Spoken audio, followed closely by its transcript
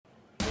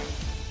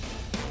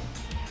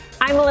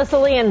I'm Melissa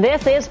Lee, and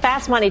this is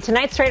Fast Money.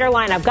 Tonight's trader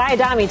lineup: Guy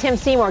Adami, Tim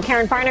Seymour,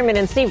 Karen Feinerman,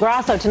 and Steve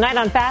Grasso. Tonight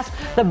on Fast,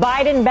 the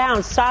Biden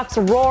bounce. Stocks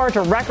roar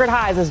to record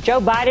highs as Joe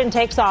Biden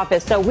takes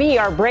office. So we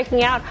are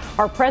breaking out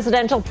our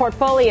presidential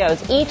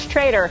portfolios. Each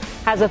trader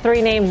has the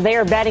three names they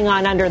are betting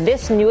on under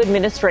this new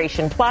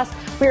administration. Plus,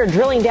 we are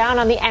drilling down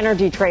on the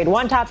energy trade.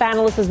 One top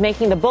analyst is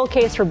making the bull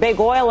case for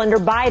big oil under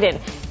Biden.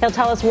 He'll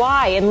tell us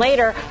why. And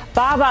later,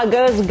 Baba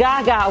goes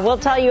gaga. We'll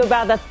tell you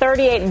about the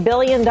 $38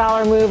 billion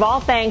move, all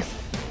thanks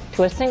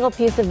to a single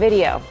piece of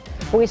video.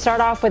 But we start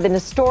off with an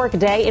historic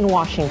day in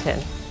Washington.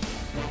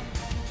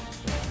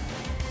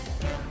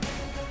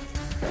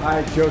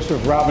 I,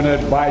 Joseph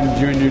Robinette Biden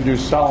Jr., do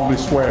solemnly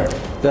swear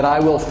that I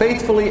will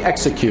faithfully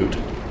execute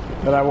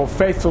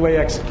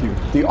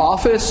the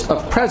office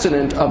of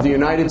President of the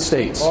United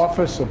States.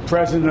 Office of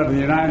President of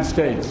the United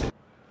States.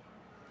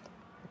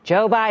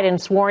 Joe Biden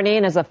sworn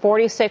in as the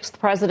 46th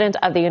president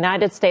of the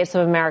United States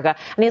of America.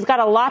 And he's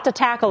got a lot to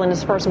tackle in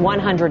his first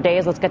 100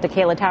 days. Let's get to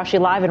Kayla Tausche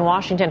live in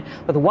Washington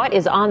with what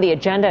is on the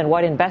agenda and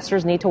what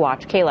investors need to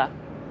watch. Kayla.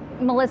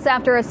 Melissa,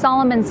 after a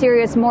solemn and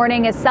serious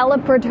morning, a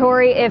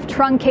celebratory, if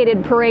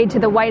truncated, parade to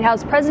the White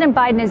House, President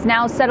Biden is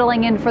now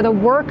settling in for the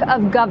work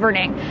of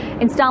governing,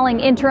 installing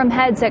interim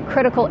heads at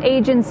critical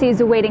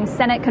agencies, awaiting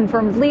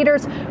Senate-confirmed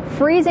leaders,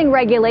 freezing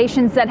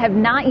regulations that have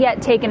not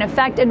yet taken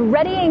effect, and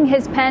readying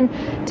his pen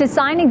to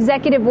sign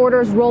executive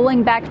orders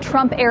rolling back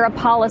Trump-era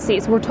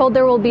policies. We're told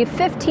there will be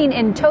 15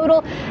 in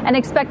total and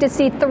expect to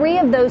see 3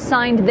 of those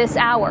signed this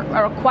hour.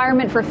 A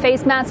requirement for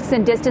face masks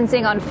and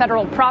distancing on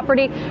federal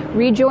property,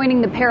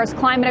 rejoining the Paris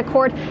Climate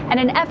Accord,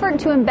 and an effort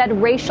to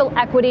embed racial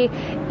equity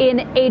in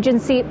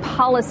agency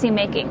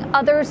policymaking.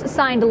 Others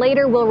signed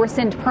later will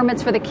rescind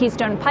permits for the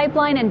Keystone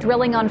Pipeline and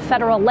drilling on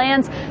federal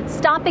lands,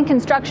 stopping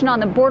construction on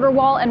the border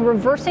wall, and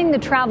reversing the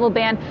travel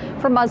ban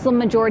for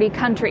Muslim-majority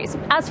countries.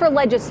 As for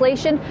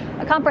legislation,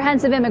 a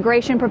comprehensive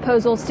immigration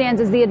proposal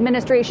stands as the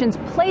administration's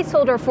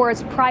placeholder for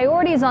its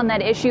priorities on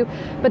that issue,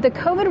 but the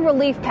COVID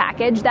relief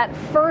package, that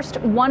first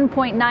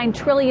 $1.9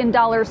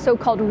 trillion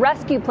so-called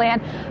rescue plan,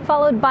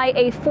 followed by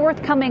a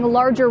forthcoming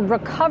larger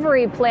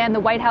recovery plan the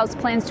White House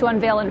plans to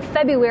unveil in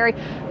February,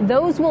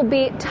 those will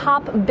be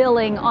top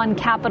billing on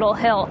Capitol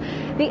Hill.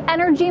 The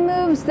energy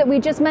moves that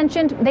we just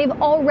mentioned, they've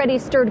already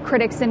stirred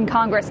critics in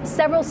Congress.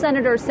 Several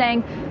senators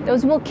saying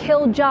those will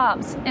kill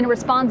jobs. In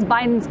response,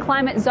 Biden's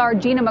climate czar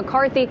Gina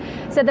McCarthy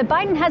said that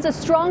Biden has a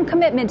strong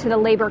commitment to the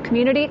labor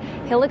community.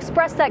 He'll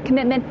express that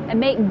commitment and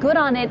make good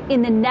on it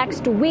in the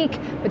next week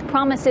with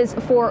promises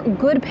for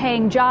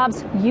good-paying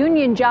jobs,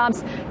 union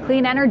jobs,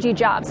 clean energy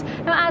jobs.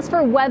 Now, as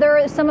for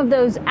whether some of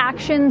those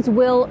actions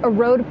will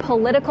erode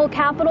political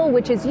capital,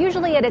 which is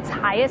usually at its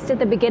highest at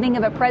the beginning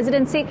of a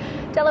presidency,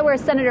 Delaware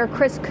Senator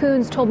Chris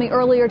Coons told me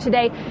earlier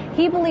today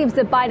he believes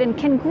that Biden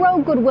can grow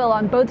goodwill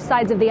on both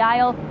sides of the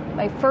aisle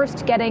by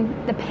first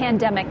getting the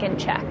pandemic in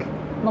check.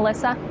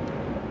 Melissa?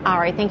 All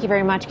right. Thank you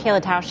very much,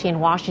 Kayla Tausche in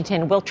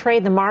Washington. We'll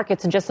trade the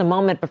markets in just a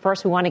moment, but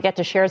first we want to get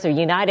to shares of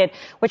United,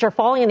 which are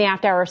falling in the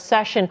after-hour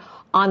session.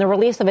 On the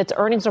release of its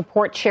earnings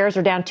report, shares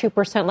are down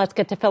 2%. Let's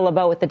get to Phil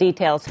LeBeau with the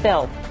details.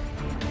 Phil.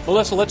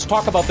 Melissa, let's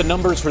talk about the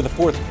numbers for the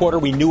fourth quarter.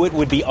 We knew it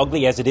would be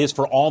ugly, as it is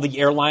for all the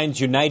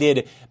airlines.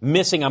 United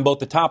missing on both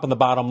the top and the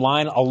bottom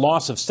line, a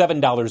loss of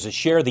 $7 a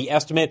share. The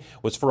estimate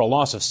was for a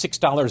loss of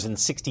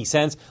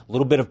 $6.60. A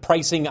little bit of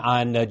pricing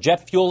on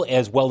jet fuel,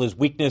 as well as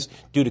weakness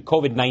due to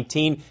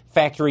COVID-19,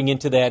 factoring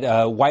into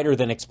that wider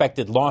than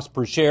expected loss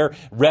per share.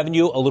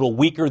 Revenue a little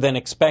weaker than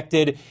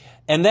expected.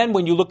 And then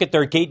when you look at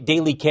their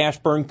daily cash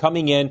burn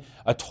coming in,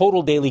 a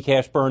total daily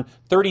cash burn,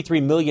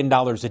 $33 million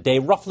a day,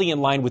 roughly in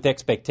line with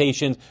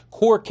expectations.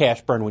 Core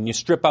cash burn, when you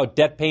strip out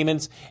debt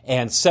payments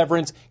and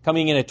severance,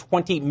 coming in at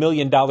 $20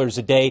 million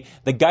a day.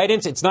 The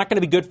guidance, it's not going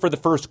to be good for the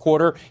first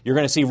quarter. You're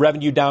going to see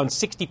revenue down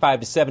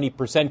 65 to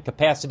 70%,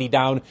 capacity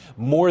down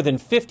more than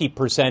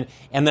 50%.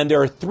 And then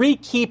there are 3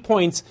 key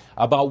points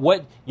about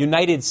what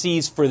United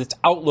sees for its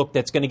outlook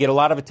that's going to get a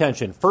lot of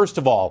attention. First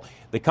of all,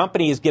 the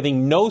company is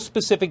giving no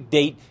specific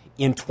date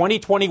in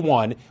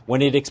 2021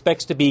 when it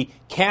expects to be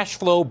cash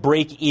flow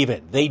break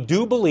even. They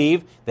do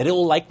believe that it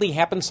will likely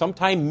happen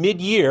sometime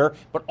mid-year,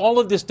 but all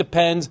of this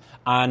depends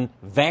on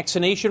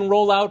vaccination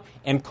rollout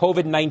and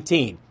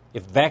COVID-19.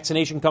 If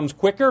vaccination comes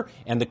quicker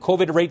and the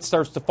COVID rate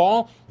starts to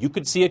fall, you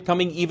could see it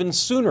coming even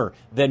sooner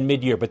than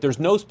mid-year. But there's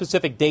no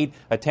specific date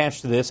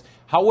attached to this.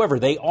 However,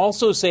 they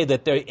also say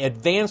that the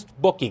advanced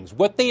bookings,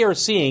 what they are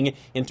seeing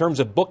in terms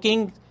of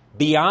booking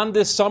beyond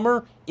this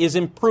summer, is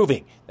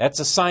improving. That's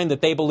a sign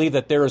that they believe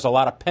that there is a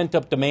lot of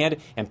pent-up demand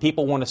and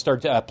people want to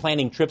start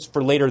planning trips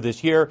for later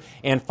this year.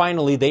 And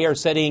finally, they are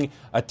setting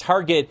a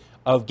target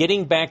of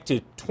getting back to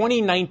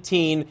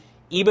 2019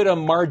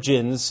 EBITDA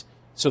margins,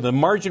 so the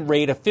margin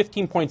rate of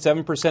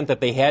 15.7%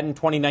 that they had in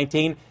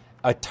 2019,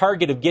 a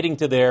target of getting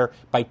to there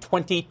by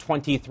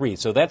 2023.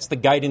 So that's the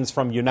guidance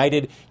from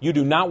United. You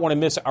do not want to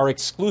miss our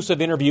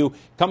exclusive interview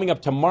coming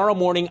up tomorrow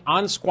morning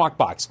on Squawk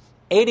Box.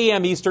 8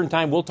 a.m. Eastern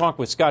Time, we'll talk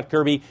with Scott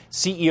Kirby,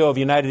 CEO of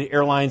United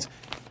Airlines,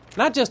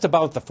 not just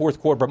about the fourth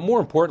quarter, but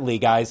more importantly,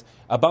 guys,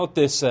 about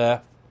this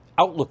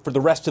outlook for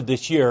the rest of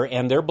this year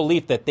and their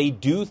belief that they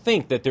do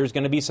think that there's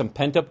going to be some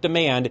pent-up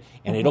demand,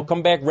 and it'll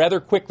come back rather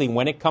quickly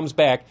when it comes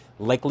back,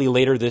 likely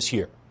later this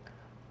year.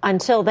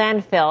 Until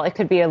then, Phil, it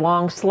could be a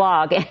long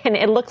slog. And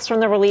it looks from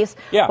the release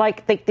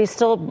like they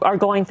still are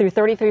going through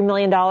 $33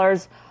 million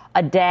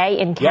a day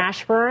in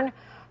cash burn.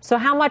 So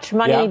how much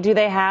money do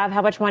they have?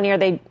 How much money are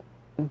they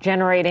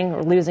generating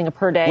or losing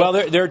per day? Well,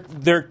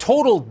 their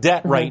total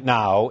debt right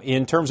now,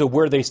 in terms of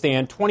where they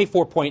stand,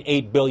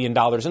 $24.8 billion.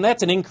 And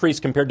that's an increase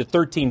compared to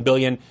 $13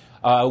 billion,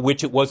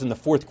 which it was in the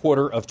fourth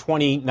quarter of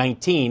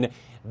 2019.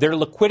 Their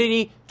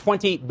liquidity,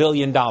 $20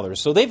 billion.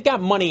 So they've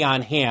got money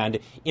on hand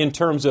in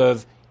terms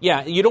of,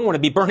 you don't want to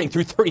be burning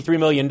through $33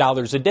 million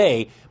a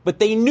day, but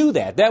they knew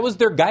that. That was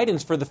their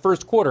guidance for the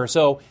first quarter.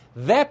 So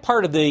that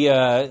part of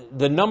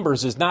the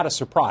numbers is not a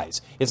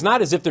surprise. It's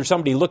not as if there's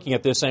somebody looking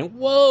at this saying,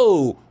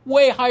 whoa,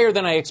 way higher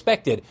than I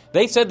expected.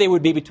 They said they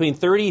would be between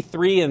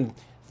 $33 and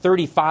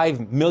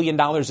 $35 million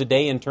a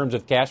day in terms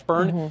of cash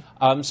burn.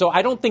 So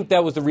I don't think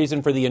that was the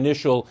reason for the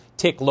initial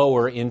tick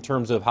lower in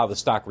terms of how the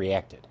stock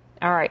reacted.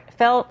 All right.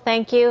 Phil,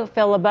 thank you.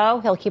 Phil LeBeau.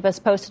 He'll keep us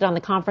posted on the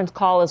conference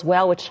call as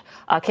well, which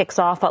kicks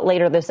off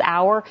later this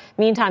hour.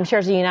 Meantime,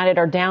 shares of United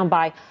are down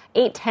by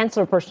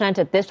 0.8%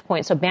 at this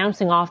point, so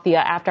bouncing off the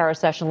after-hour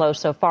session low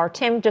so far.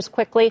 Tim, just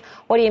quickly,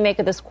 what do you make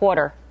of this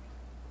quarter?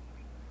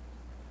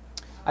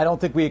 I don't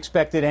think we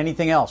expected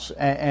anything else.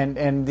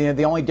 And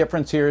the only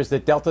difference here is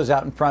that Delta's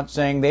out in front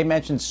saying they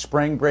mentioned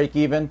spring break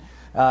even.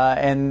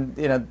 And,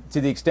 to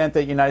the extent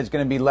that United is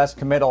going to be less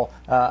committal,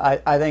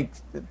 I think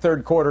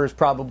third quarter is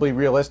probably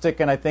realistic.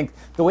 And I think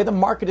the way the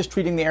market is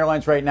treating the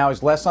airlines right now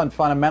is less on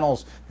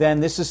fundamentals than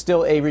this is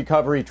still a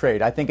recovery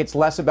trade. I think it's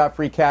less about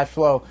free cash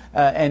flow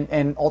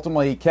and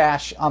ultimately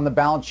cash on the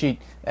balance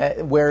sheet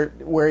where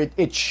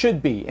it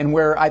should be and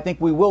where I think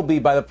we will be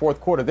by the fourth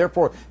quarter.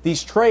 Therefore,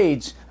 these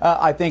trades,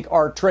 I think,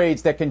 are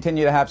trades that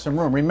continue to have some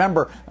room.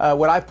 Remember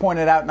what I've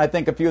pointed out, and I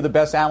think a few of the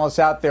best analysts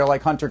out there,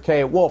 like Hunter Kay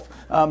at Wolf,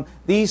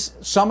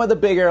 some of the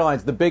big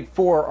airlines, the big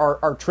four,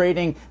 are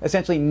trading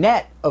essentially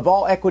net of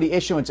all equity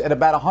issuance at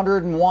about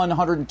 101,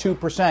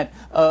 102%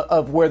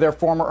 of where their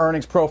former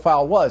earnings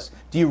profile was.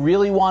 Do you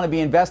really want to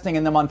be investing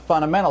in them on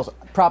fundamentals?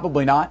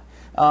 Probably not.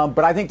 But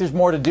I think there's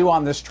more to do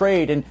on this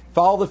trade, and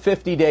follow the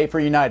 50-day for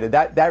United.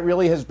 That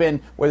really has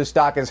been where the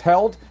stock has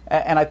held,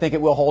 and I think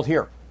it will hold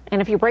here.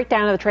 And if you break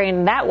down the trade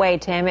in that way,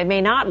 Tim, it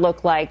may not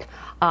look like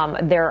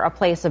they're a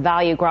place of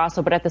value,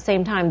 Grasso, but at the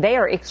same time, they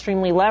are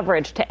extremely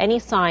leveraged to any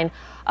sign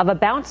of a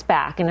bounce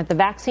back. And if the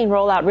vaccine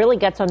rollout really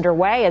gets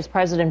underway, as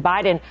President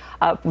Biden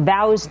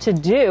vows to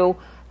do,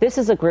 this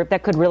is a group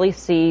that could really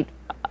see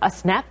a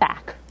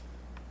snapback.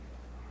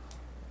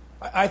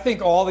 I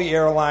think all the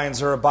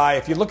airlines are a buy.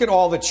 If you look at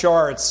all the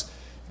charts,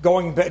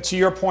 going back to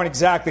your point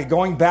exactly,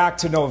 going back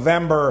to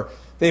November,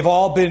 they've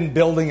all been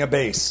building a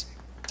base.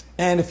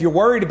 And if you're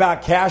worried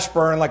about cash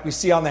burn, like we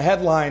see on the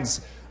headlines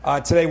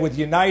today with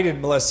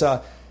United,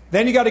 Melissa,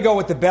 then you got to go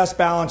with the best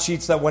balance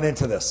sheets that went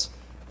into this.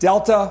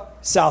 Delta,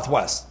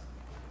 Southwest.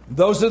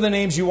 Those are the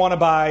names you want to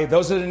buy.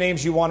 Those are the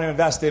names you want to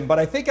invest in. But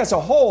I think as a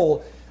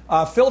whole,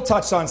 Phil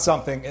touched on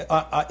something,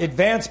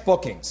 advanced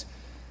bookings.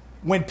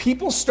 When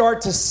people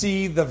start to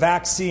see the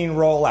vaccine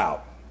roll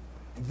out,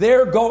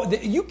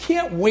 you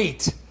can't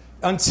wait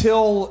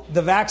until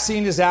the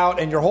vaccine is out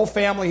and your whole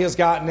family has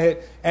gotten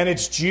it and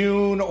it's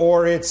June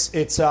or it's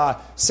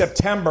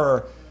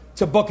September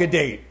to book a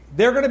date.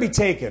 They're going to be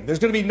taken. There's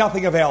going to be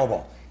nothing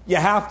available. You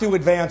have to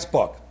advance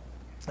book.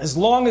 As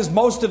long as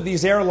most of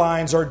these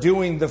airlines are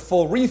doing the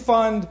full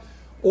refund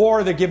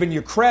or they're giving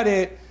you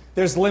credit,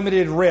 there's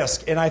limited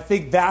risk. And I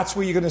think that's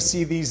where you're going to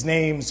see these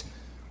names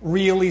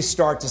really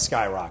start to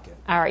skyrocket.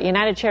 All right,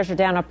 United shares are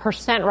down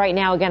 1% right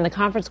now. Again, the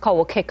conference call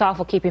will kick off.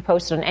 We'll keep you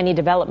posted on any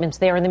developments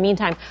there. In the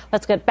meantime,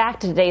 let's get back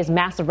to today's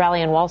massive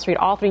rally on Wall Street.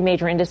 All three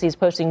major indices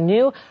posting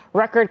new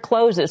record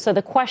closes. So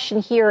the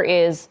question here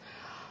is,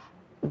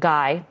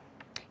 Guy,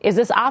 is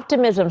this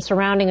optimism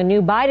surrounding a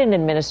new Biden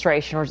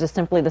administration, or is this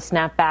simply the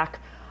snapback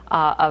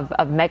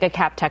of mega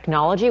cap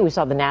technology? We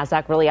saw the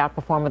NASDAQ really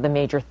outperform with the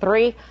major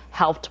three,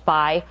 helped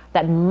by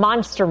that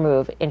monster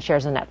move in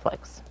shares of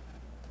Netflix.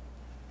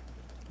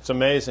 It's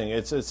amazing.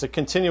 It's a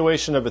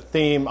continuation of a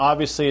theme.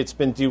 Obviously, it's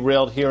been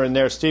derailed here and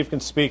there. Steve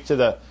can speak to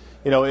the,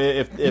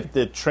 if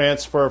the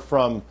transfer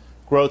from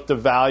growth to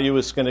value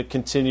is going to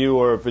continue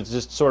or if it's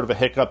just sort of a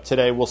hiccup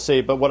today. We'll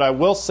see. But what I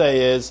will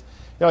say is,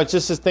 I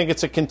just think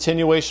it's a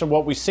continuation of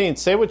what we've seen.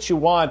 Say what you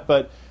want,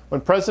 but when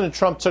President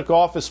Trump took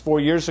office 4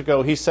 years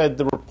ago, he said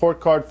the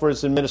report card for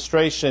his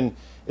administration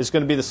is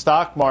going to be the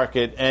stock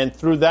market. And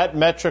through that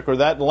metric or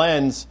that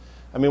lens,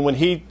 I mean, when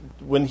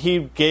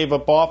he gave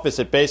up office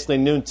at basically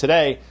noon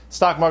today,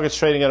 stock market's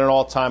trading at an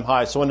all-time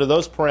high. So under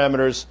those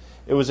parameters,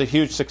 it was a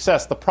huge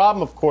success. The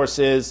problem, of course,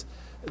 is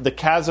the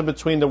chasm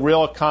between the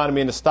real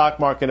economy and the stock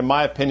market, in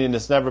my opinion,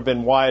 has never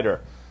been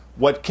wider.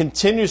 What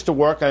continues to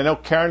work, and I know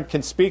Karen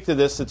can speak to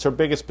this, it's her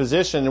biggest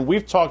position, and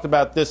we've talked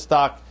about this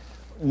stock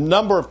a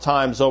number of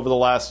times over the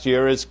last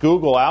year, is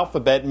Google.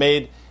 Alphabet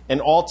made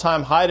an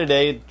all-time high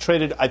today. It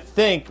traded, I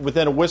think,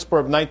 within a whisper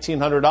of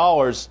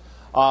 $1,900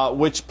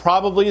 which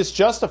probably is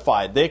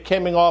justified. They're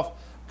coming off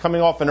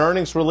an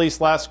earnings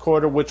release last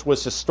quarter, which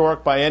was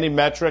historic by any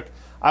metric.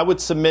 I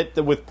would submit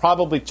that with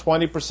probably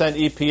 20%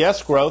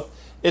 EPS growth,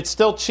 it's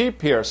still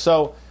cheap here.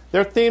 So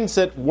there are themes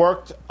that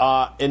worked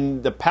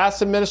in the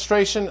past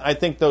administration. I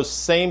think those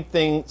same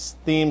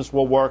themes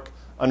will work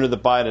under the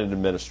Biden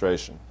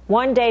administration.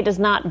 One day does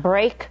not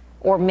break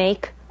or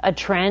make a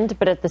trend,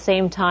 but at the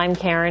same time,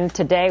 Karen,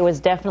 today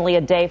was definitely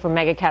a day for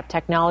mega-cap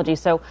technology.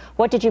 So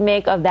what did you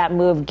make of that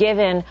move,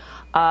 given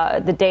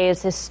the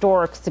day's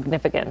historic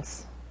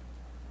significance?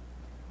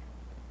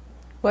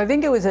 Well, I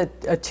think it was a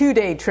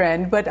two-day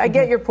trend, but I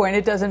get your point.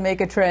 It doesn't make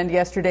a trend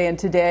yesterday and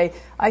today.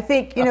 I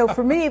think,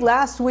 for me,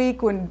 last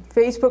week when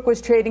Facebook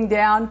was trading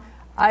down,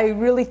 I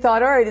really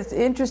thought, all right, it's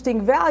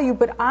interesting value,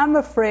 but I'm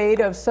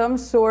afraid of some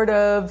sort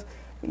of,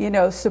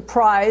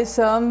 surprise,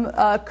 some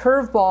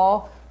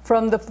curveball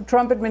from the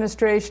Trump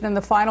administration in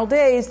the final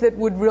days that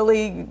would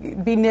really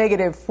be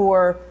negative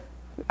for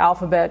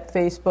Alphabet,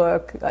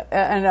 Facebook,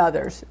 and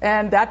others.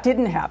 And that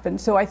didn't happen.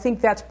 So I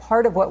think that's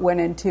part of what went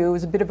into. It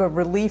was a bit of a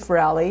relief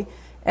rally.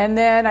 And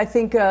then I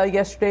think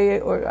yesterday,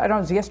 or I don't know,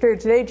 it was yesterday or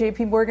today,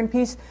 J.P. Morgan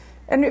piece.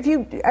 And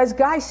as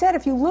Guy said,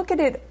 if you look at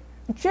it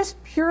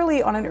just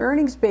purely on an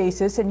earnings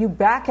basis and you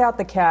back out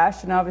the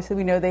cash, and obviously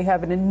we know they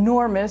have an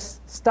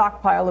enormous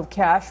stockpile of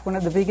cash, one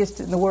of the biggest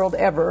in the world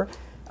ever.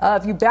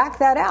 If you back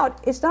that out,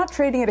 it's not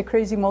trading at a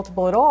crazy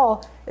multiple at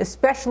all,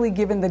 especially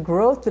given the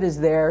growth that is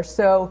there.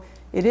 So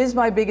it is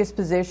my biggest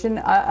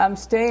position. I'm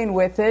staying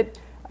with it.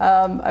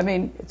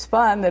 It's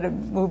fun that it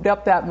moved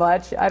up that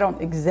much. I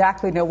don't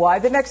exactly know why.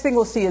 The next thing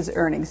we'll see is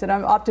earnings, and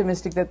I'm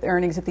optimistic that the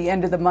earnings at the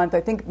end of the month,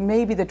 I think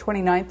maybe the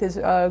 29th is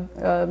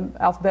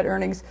Alphabet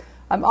earnings.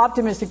 I'm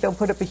optimistic they'll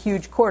put up a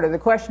huge quarter. The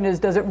question is,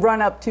 does it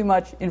run up too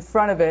much in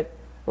front of it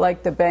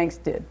like the banks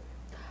did?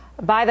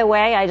 By the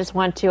way, I just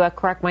want to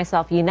correct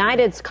myself.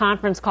 United's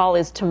conference call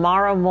is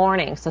tomorrow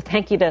morning. So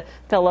thank you to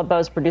Phil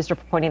LeBeau's producer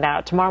for pointing that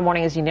out. Tomorrow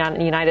morning is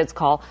United's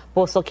call.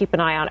 We'll still keep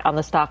an eye on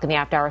the stock in the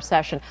after-hour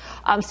session.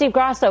 Steve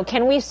Grasso,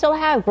 can we still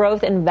have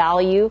growth and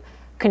value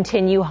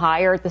continue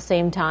higher at the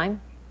same time?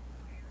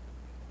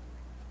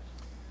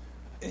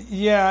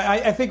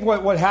 Yeah, I think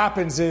what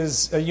happens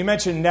is you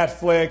mentioned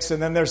Netflix, and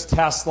then there's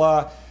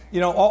Tesla.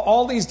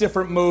 All these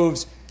different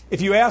moves. If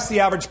you ask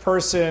the average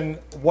person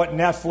what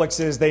Netflix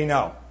is, they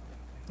know.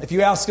 If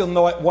you ask them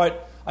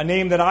what a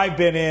name that I've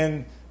been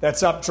in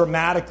that's up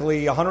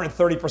dramatically,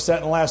 130%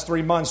 in the last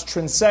 3 months,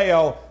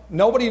 Trinseo,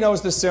 nobody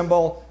knows the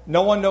symbol,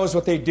 no one knows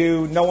what they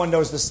do, no one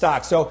knows the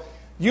stock. So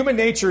human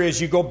nature is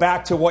you go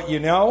back to what you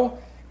know,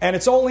 and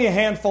it's only a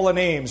handful of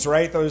names,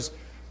 right? Those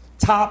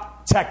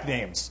top tech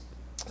names,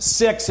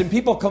 6, and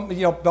people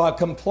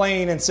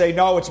complain and say,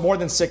 no, it's more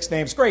than 6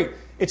 names. Great,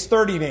 it's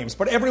 30 names,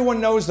 but everyone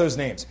knows those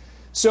names.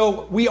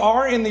 So we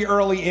are in the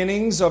early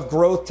innings of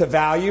growth to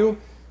value.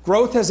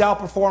 Growth has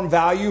outperformed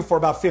value for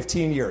about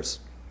 15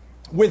 years,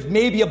 with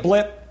maybe a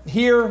blip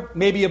here,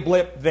 maybe a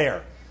blip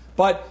there.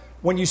 But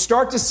when you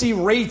start to see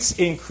rates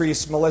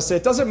increase, Melissa,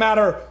 it doesn't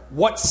matter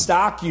what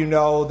stock you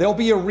know, there'll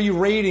be a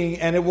re-rating,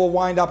 and it will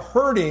wind up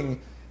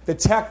hurting the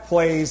tech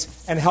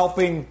plays and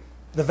helping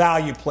the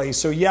value plays.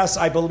 So yes,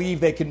 I believe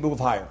they can move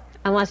higher.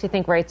 Unless you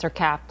think rates are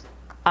capped.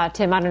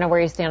 Tim, I don't know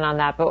where you stand on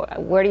that,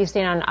 but where do you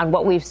stand on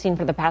what we've seen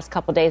for the past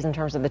couple of days in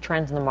terms of the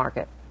trends in the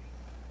market?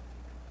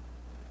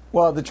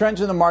 Well, the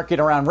trends in the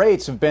market around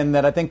rates have been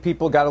that I think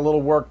people got a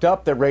little worked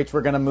up that rates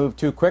were going to move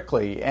too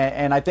quickly.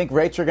 And I think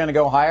rates are going to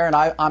go higher. And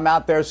I'm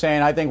out there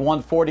saying I think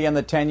 140 on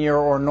the 10-year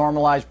or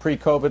normalized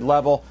pre-COVID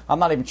level. I'm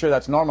not even sure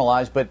that's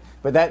normalized, but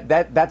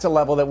that's a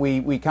level that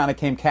we kind of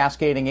came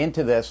cascading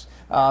into this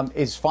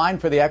is fine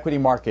for the equity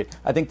market.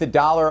 I think the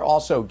dollar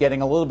also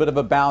getting a little bit of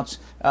a bounce,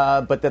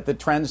 but that the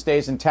trend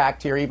stays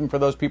intact here, even for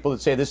those people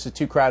that say this is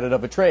too crowded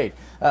of a trade.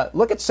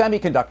 Look at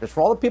semiconductors.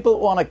 For all the people that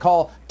want to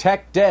call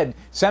tech dead,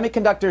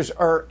 semiconductors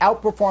are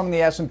outperforming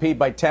the S&P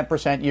by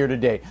 10% year to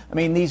date. I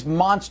mean, these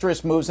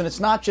monstrous moves, and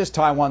it's not just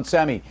Taiwan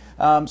Semi.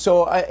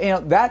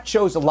 That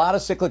shows a lot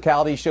of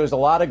cyclicality, shows a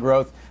lot of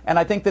growth. And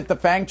I think that the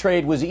FANG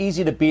trade was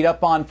easy to beat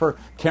up on. For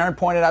Karen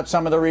pointed out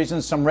some of the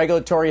reasons, some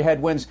regulatory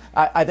headwinds.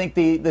 I think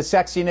the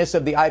sexiness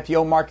of the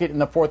IPO market in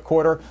the fourth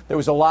quarter, there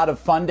was a lot of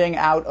funding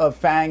out of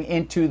FANG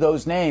into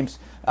those names.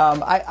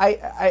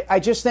 I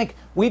just think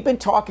we've been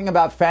talking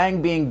about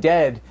FANG being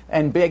dead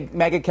and big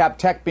mega cap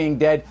tech being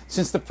dead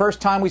since the first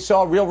time we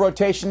saw real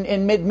rotation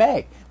in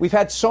mid-May. We've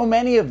had so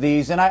many of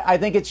these, and I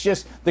think it's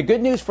just the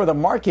good news for the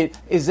market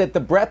is that the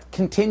breadth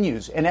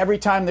continues, and every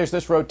time there's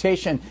this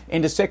rotation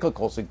into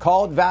cyclicals and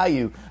call it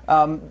value,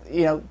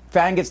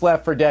 FANG gets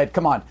left for dead.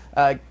 Come on,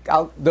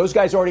 those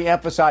guys already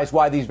emphasized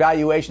why these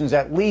valuations,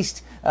 at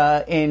least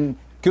in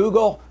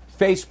Google,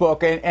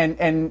 Facebook,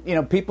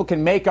 and people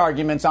can make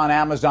arguments on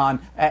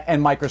Amazon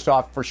and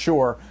Microsoft for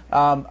sure.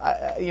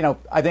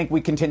 I think we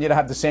continue to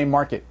have the same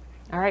market.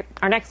 All right.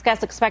 Our next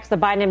guest expects the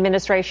Biden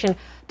administration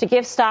to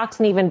give stocks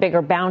an even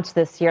bigger bounce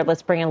this year.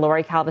 Let's bring in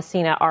Lori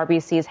Calvasina,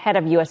 RBC's head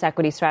of U.S.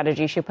 equity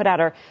strategy. She put out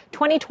her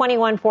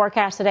 2021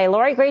 forecast today.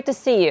 Lori, great to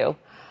see you.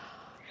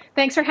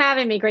 Thanks for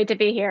having me. Great to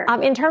be here.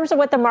 In terms of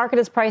what the market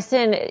is priced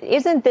in,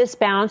 isn't this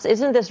bounce,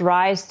 isn't this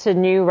rise to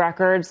new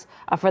records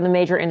for the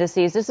major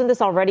indices, isn't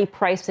this already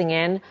pricing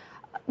in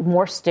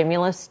more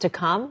stimulus to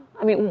come?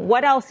 I mean,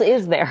 what else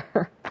is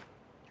there?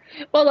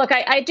 Well, look,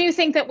 I do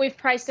think that we've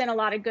priced in a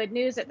lot of good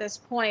news at this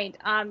point.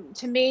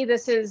 To me,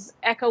 this is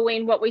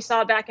echoing what we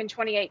saw back in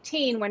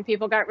 2018 when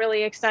people got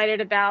really excited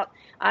about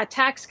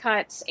tax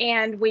cuts,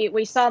 and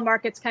we saw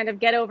markets kind of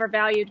get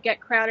overvalued,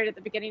 get crowded at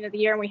the beginning of the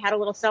year, and we had a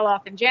little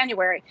sell-off in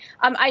January.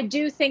 I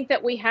do think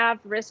that we have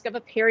risk of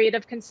a period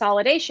of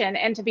consolidation,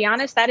 and to be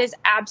honest, that is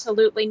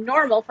absolutely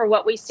normal for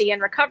what we see in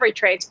recovery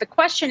trades. The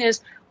question is,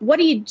 what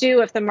do you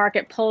do if the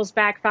market pulls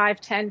back 5,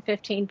 10,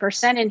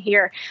 15% in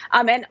here?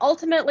 And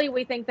ultimately,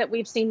 we think that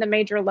we've seen the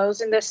major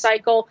lows in this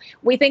cycle.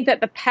 We think that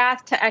the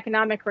path to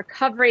economic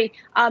recovery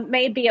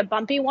may be a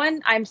bumpy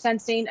one. I'm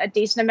sensing a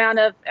decent amount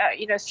of,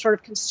 sort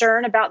of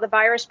concern about the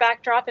virus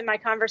backdrop in my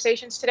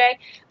conversations today.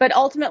 But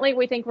ultimately,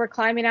 we think we're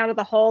climbing out of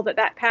the hole,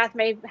 that path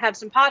may have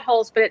some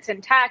potholes, but it's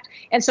intact.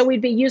 And so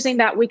we'd be using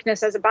that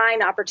weakness as a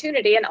buying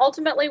opportunity. And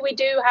ultimately, we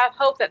do have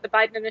hope that the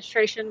Biden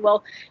administration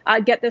will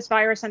get this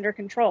virus under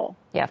control.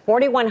 Yeah,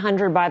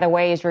 4,100, by the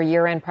way, is your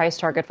year-end price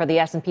target for the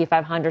S&P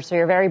 500. So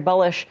you're very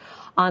bullish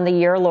on the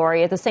year,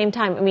 Lori. At the same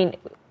time, I mean,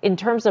 in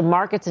terms of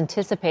markets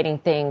anticipating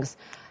things,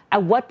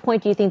 at what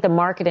point do you think the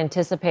market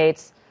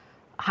anticipates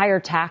higher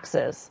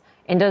taxes?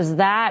 And does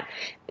that,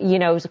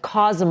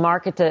 cause the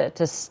market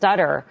to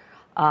stutter,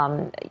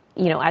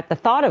 at the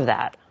thought of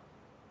that?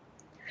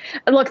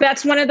 Look,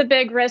 that's one of the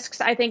big risks,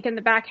 I think, in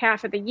the back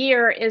half of the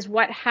year is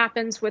what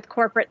happens with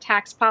corporate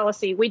tax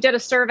policy. We did a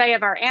survey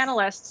of our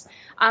analysts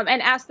and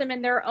asked them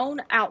in their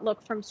own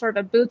outlook from sort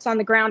of a boots on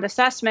the ground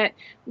assessment,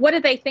 what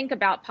did they think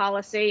about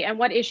policy and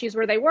what issues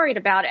were they worried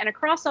about? And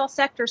across all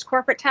sectors,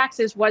 corporate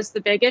taxes was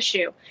the big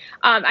issue.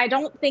 I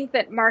don't think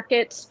that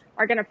markets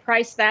are going to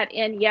price that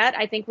in yet.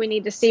 I think we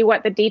need to see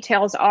what the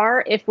details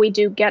are if we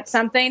do get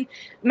something.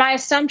 My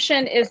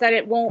assumption is that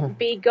it won't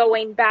be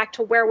going back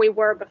to where we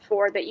were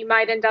before, that you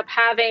might end up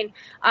having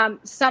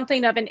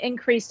something of an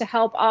increase to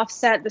help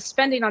offset the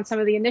spending on some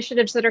of the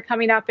initiatives that are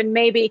coming up. And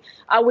maybe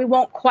we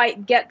won't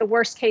quite get the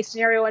worst case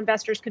scenario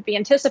investors could be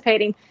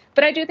anticipating.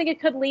 But I do think it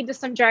could lead to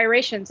some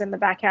gyrations in the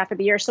back half of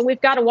the year. So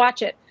we've got to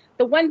watch it.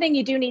 The one thing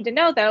you do need to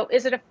know, though,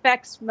 is it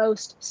affects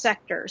most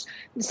sectors.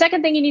 The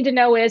second thing you need to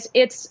know is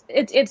it's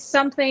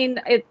something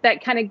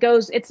that kind of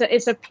goes.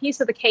 It's a piece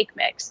of the cake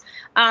mix.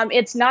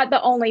 It's not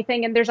the only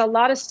thing, and there's a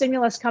lot of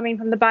stimulus coming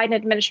from the Biden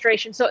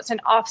administration, so it's an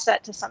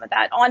offset to some of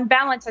that. On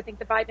balance, I think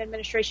the Biden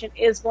administration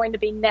is going to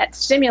be net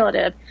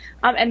stimulative,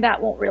 and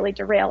that won't really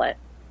derail it.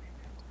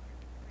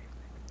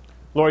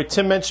 Lori,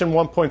 Tim mentioned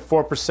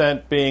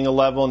 1.4% being a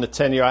level in the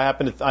 10-year.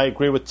 I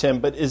agree with Tim,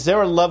 but is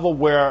there a level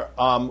where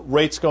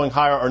rates going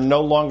higher are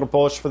no longer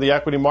bullish for the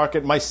equity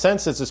market? My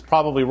sense is it's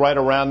probably right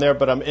around there,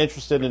 but I'm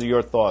interested in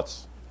your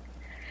thoughts.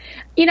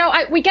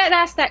 We get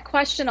asked that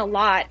question a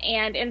lot.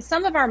 And in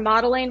some of our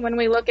modeling, when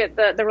we look at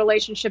the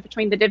relationship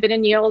between the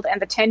dividend yield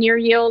and the 10-year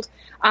yield,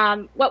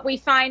 what we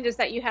find is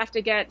that you have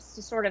to get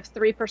to sort of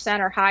 3%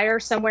 or higher,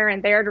 somewhere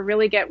in there, to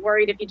really get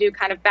worried if you do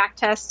kind of back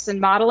tests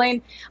and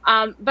modeling.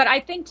 But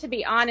I think, to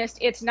be honest,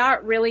 it's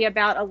not really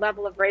about a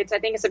level of rates. I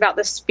think it's about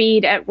the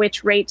speed at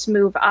which rates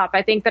move up.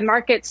 I think the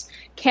markets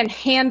can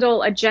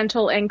handle a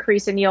gentle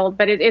increase in yield,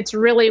 but it's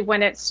really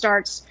when it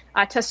starts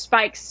to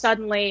spike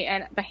suddenly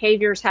and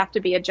behaviors have to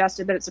be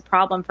adjusted that it's a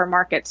problem for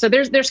markets. So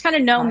there's kind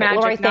of no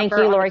magic Lori, number. Thank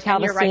you, Lori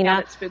Calvasina. Right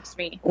now that spooks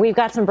me. We've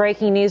got some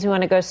breaking news. We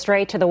want to go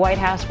straight to the White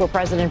House where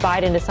President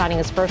Biden is signing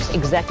his first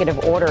executive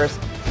orders.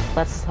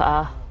 Let's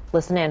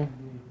listen in.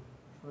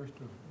 First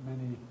of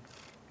many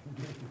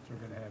engagements we're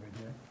going to have in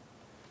here.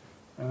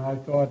 And I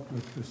thought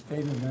with the state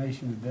of the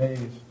nation today,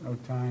 is no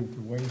time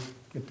to waste,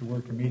 get to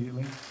work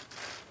immediately.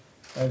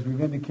 As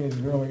we've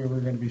indicated earlier,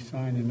 we're going to be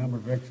signing a number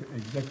of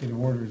executive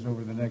orders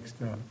over the next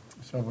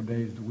several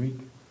days of the week.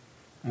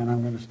 And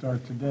I'm going to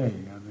start today.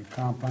 The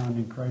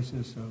compounding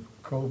crisis of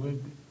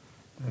COVID,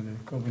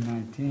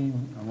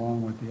 COVID-19,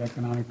 along with the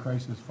economic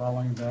crisis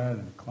following that,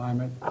 and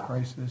climate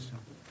crisis,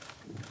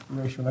 and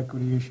racial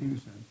equity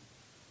issues.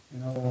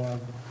 And,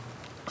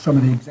 some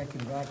of the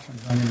executive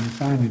actions I'm going to be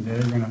signing today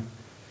are going to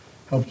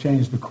help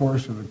change the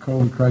course of the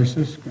COVID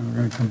crisis. And we're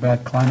going to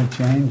combat climate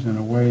change in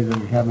a way that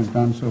we haven't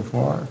done so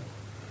far,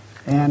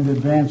 and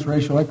advance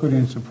racial equity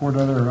and support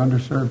other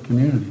underserved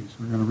communities.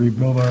 We're going to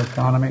rebuild our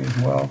economy as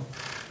well.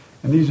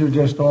 And these are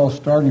just all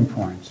starting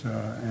points.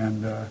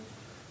 And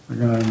we're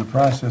going to, in the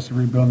process of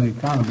rebuilding the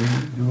economy,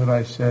 do what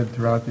I said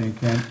throughout the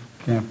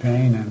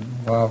campaign and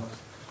while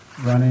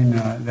running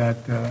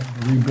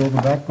rebuild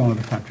the backbone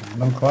of the country,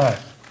 middle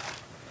class.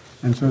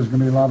 And so there's going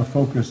to be a lot of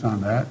focus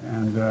on that.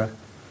 And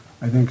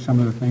I think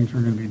some of the things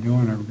we're going to be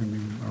doing are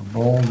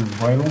bold and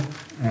vital.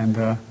 And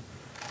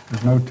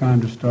there's no time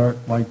to start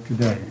like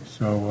today.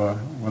 So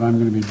what I'm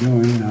going to be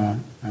doing,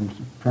 I'm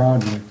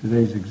proud of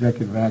today's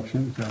executive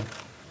actions.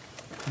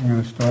 I'm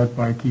going to start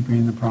by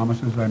keeping the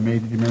promises I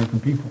made to the American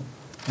people.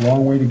 A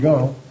long way to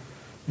go.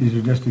 These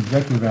are just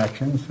executive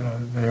actions.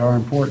 They are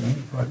important,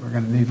 but we're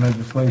going to need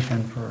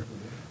legislation for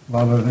a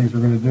lot of other things we're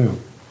going to do.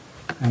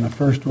 And the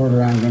first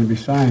order I'm going to be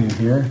signing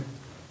here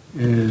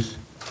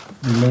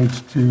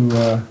relates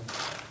to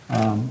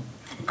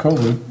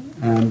COVID,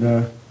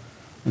 and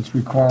it's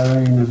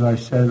requiring, as I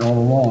said all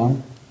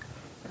along,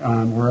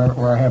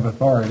 where I have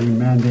authority,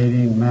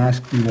 mandating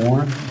masks be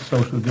worn,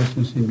 social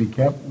distancing be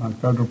kept on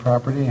federal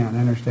property, on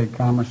interstate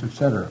commerce,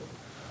 etc.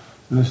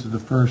 And this is the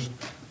first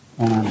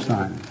one I'm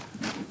signing.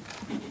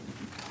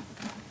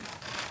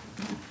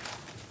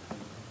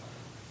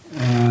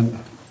 And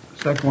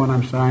the second one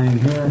I'm signing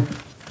here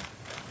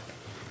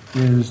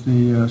is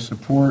the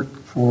support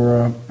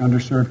for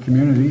underserved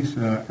communities,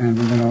 and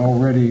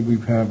we're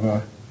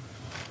going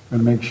to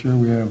make sure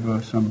we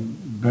have some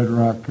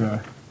bedrock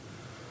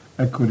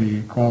equity,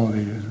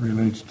 equality as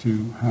relates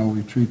to how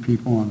we treat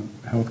people in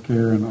health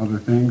care and other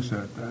things.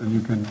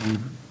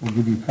 We'll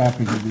give you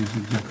copies of these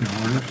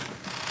executive orders.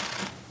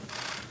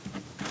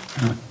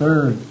 And the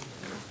third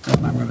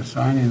one I'm going to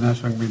sign, and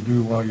that's what I'm going to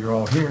do while you're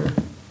all here,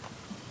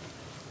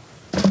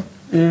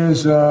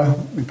 is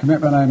the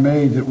commitment I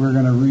made that we're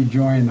going to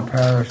rejoin the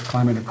Paris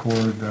Climate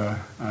Accord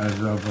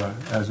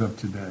as of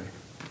today.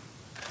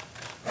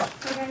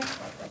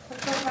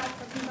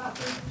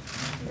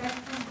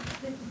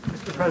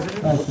 Mr.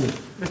 President.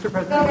 Mr.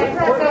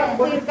 President.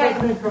 Please, guys.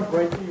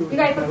 You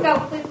guys, let's go.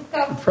 Please, let's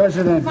go. The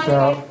President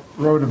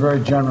wrote a very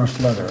generous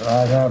letter.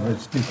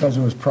 It's because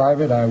it was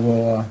private. I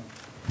will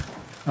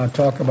not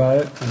talk about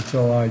it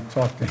until I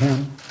talk to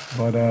him,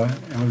 but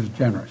it was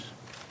generous.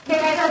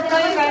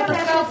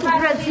 To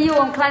Brazil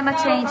on climate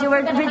change, you were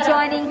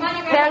rejoining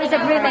Paris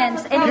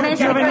agreements, and you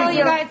mentioned Brazil.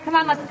 You guys, come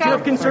on, let's go. Do you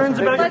have concerns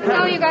about? Let's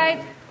go, you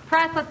guys.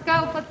 Press, let's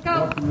go. Let's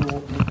go.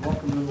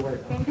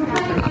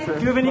 Do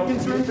you have any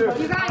concerns?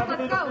 You guys,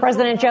 let's go.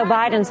 President Joe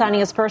Biden signing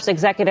his first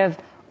executive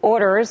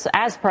orders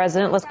as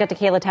president. Let's get to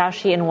Kayla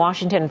Tausche in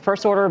Washington.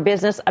 First order of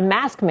business, a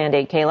mask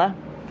mandate, Kayla.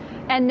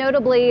 And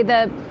notably,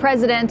 the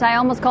president, I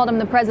almost called him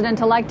the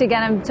president-elect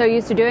again. I'm so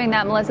used to doing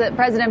that, Melissa.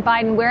 President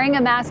Biden wearing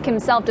a mask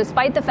himself,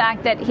 despite the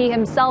fact that he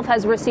himself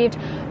has received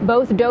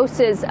both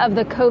doses of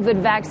the COVID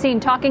vaccine,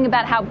 talking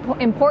about how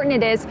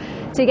important it is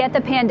to get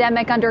the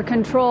pandemic under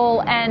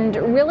control, and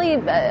really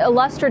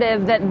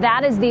illustrative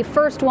that is the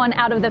first one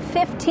out of the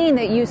 15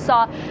 that you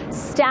saw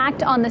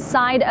stacked on the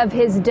side of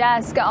his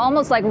desk,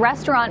 almost like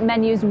restaurant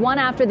menus, one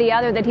after the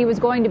other, that he was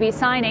going to be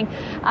signing.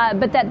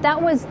 But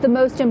that was the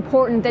most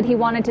important that he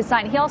wanted to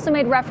sign. He also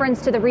made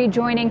reference to the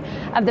rejoining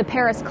of the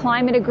Paris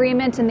Climate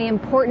Agreement and the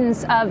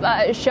importance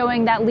of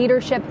showing that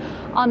leadership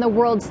on the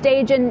world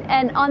stage.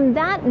 And on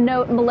that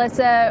note,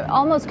 Melissa,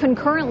 almost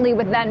concurrently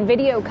with that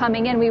video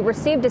coming in, we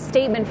received a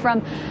statement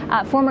from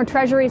former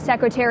Treasury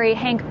Secretary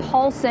Hank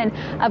Paulson.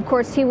 Of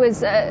course, he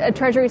was a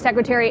Treasury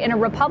Secretary in a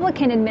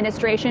Republican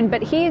administration,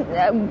 but he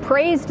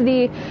praised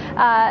the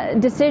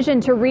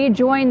decision to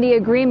rejoin the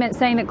agreement,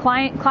 saying that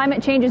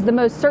climate change is the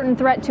most certain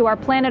threat to our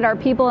planet, our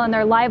people, and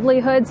their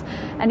livelihoods.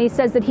 And he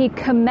says that he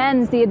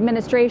commends the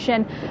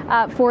administration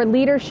for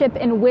leadership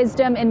and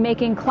wisdom in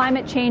making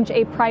climate change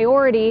a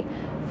priority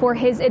for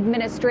his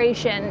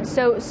administration.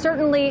 So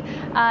certainly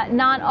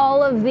not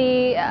all of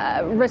the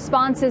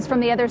responses from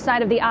the other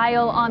side of the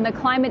aisle on the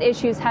climate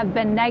issues have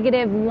been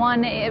negative.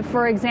 One,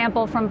 for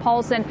example, from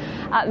Paulson,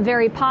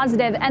 very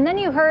positive. And then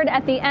you heard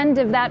at the end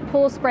of that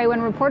pool spray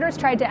when reporters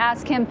tried to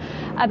ask him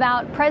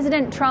about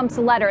President Trump's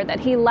letter that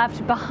he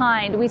left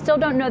behind. We still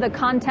don't know the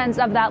contents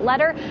of that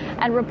letter,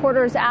 and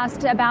reporters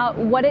asked about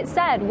what it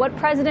said, what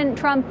President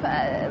Trump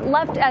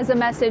left as a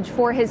message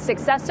for his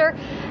successor.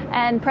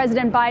 And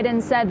President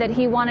Biden said that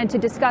he wanted to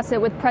discuss it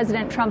with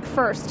President Trump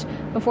first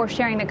before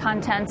sharing the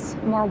contents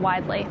more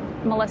widely.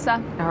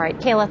 Melissa? All right,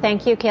 Kayla,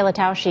 thank you. Kayla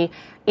Tausche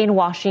in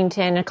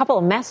Washington. A couple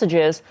of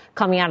messages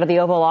coming out of the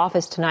Oval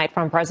Office tonight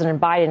from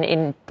President Biden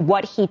in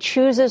what he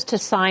chooses to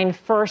sign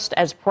first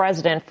as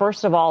president.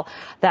 First of all,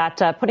 that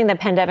putting the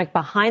pandemic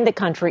behind the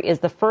country is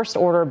the first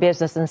order of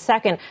business. And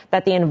second,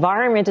 that the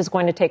environment is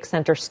going to take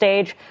center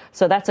stage.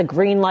 So that's a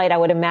green light, I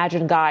would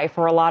imagine, Guy,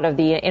 for a lot of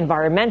the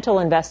environmental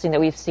investing that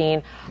we've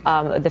seen,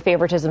 the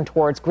favoritism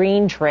towards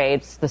green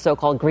trades, the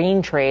so-called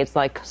green trades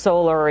like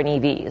solar and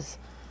EVs.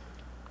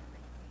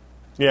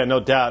 Yeah,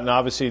 no doubt. And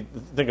obviously,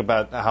 think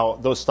about how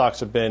those stocks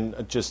have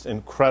been just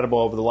incredible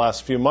over the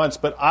last few months.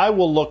 But I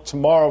will look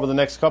tomorrow over the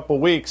next couple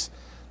of weeks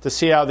to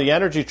see how the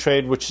energy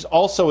trade, which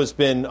also has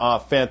been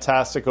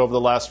fantastic over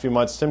the last few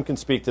months, Tim can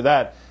speak to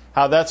that,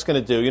 how that's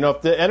going to do. You know,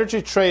 if the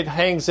energy trade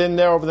hangs in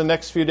there over the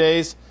next few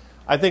days,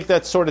 I think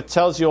that sort of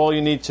tells you all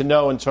you need to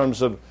know in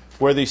terms of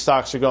where these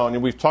stocks are going.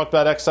 And we've talked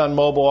about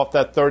ExxonMobil off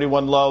that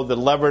 31 low. The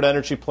levered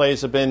energy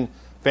plays have been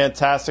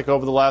fantastic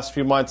over the last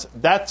few months.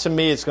 That, to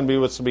me, is going to be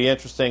what's going to be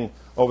interesting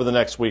over the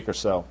next week or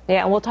so.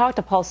 Yeah, and we'll talk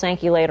to Paul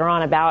Sankey later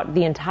on about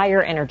the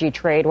entire energy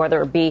trade,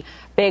 whether it be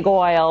big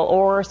oil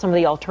or some of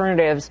the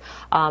alternatives,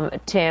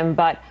 Tim.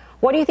 But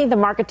what do you think the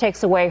market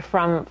takes away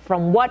from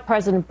what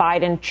President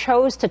Biden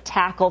chose to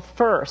tackle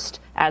first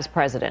as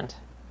president?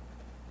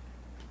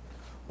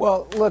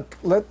 Well, look,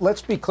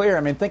 let's be clear. I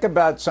mean, think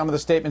about some of the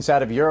statements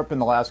out of Europe in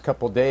the last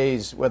couple of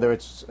days, whether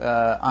it's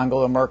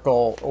Angela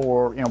Merkel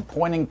or,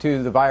 pointing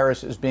to the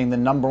virus as being the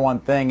number one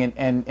thing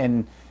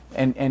and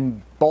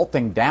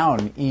bolting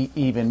down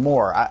even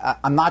more.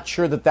 I'm not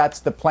sure that that's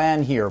the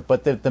plan here,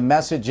 but the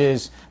message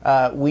is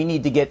we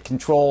need to get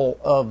control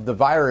of the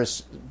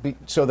virus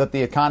so that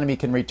the economy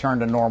can return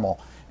to normal.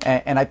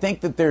 And I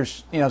think that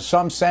there's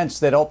some sense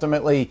that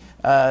ultimately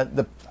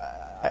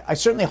I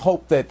certainly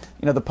hope that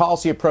the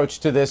policy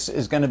approach to this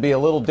is going to be a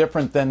little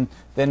different than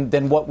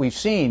what we've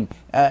seen,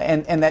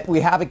 and that we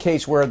have a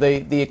case where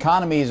the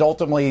economy is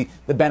ultimately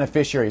the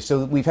beneficiary.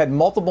 So we've had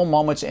multiple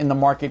moments in the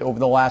market over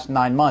the last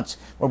 9 months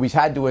where we've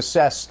had to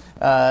assess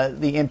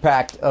the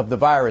impact of the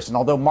virus. And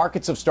although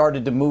markets have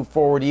started to move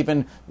forward,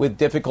 even with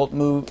difficult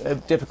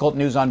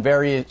news on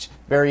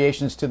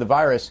variations to the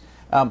virus,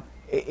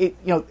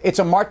 it's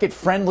a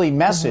market-friendly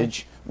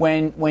message.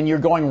 When you're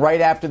going right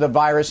after the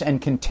virus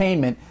and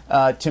containment,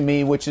 to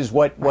me, which is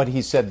what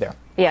he said there.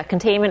 Yeah,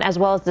 containment as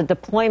well as the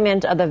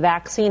deployment of the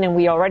vaccine. And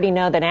we already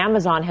know that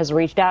Amazon has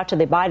reached out to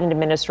the Biden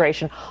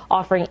administration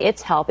offering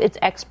its help, its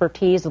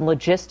expertise and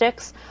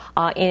logistics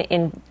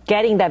in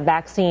getting that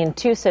vaccine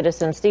to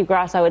citizens. Steve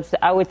Gross,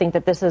 I would think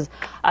that this is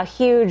a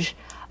huge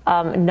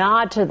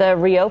nod to the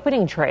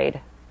reopening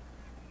trade.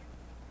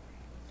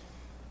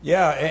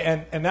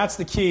 Yeah, and that's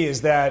the key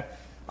is that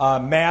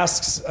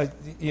masks,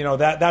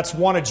 that's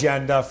one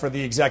agenda for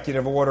the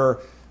executive order,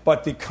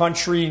 but the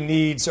country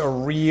needs a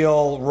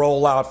real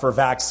rollout for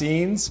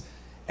vaccines,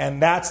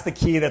 and that's the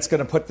key that's going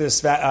to put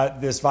this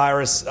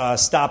virus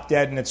stop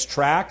dead in its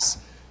tracks.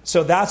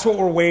 So that's what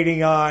we're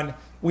waiting on.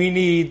 We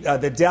need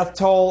the death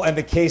toll and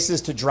the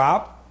cases to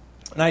drop,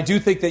 and I do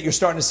think that you're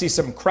starting to see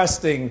some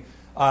cresting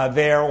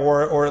there,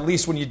 or at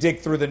least when you dig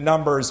through the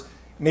numbers,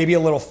 maybe a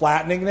little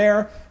flattening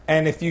there.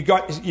 And if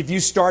you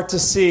start to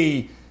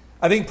see,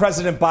 I think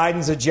President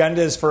Biden's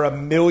agenda is for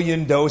 1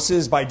 million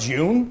doses by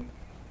June.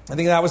 I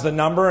think that was the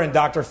number, and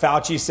Dr.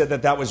 Fauci said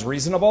that was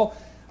reasonable.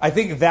 I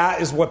think that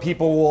is what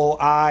people will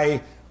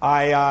eye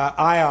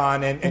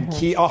on and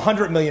key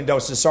 100 million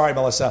doses. Sorry,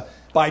 Melissa,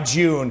 by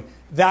June.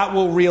 That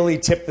will really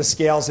tip the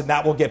scales, and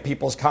that will get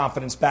people's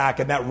confidence back,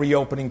 and that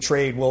reopening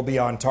trade will be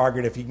on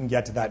target if he can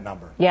get to that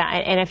number. Yeah,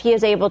 and if he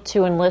is able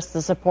to enlist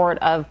the support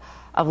of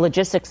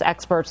logistics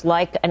experts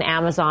like an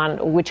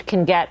Amazon, which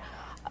can get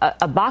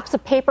a box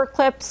of paper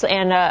clips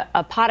and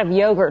a pot of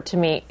yogurt to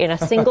me in a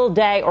single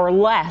day or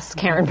less,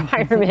 Karen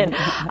Finerman,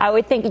 I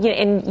would think,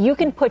 and you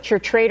can put your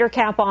trader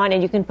cap on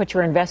and you can put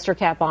your investor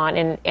cap on.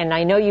 And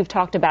I know you've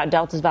talked about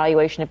Delta's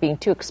valuation of being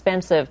too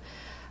expensive.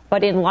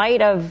 But in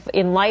light of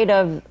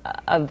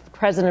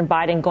President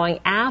Biden going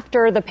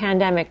after the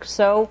pandemic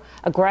so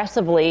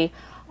aggressively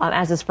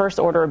as his first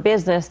order of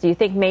business, do you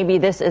think maybe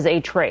this is a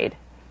trade?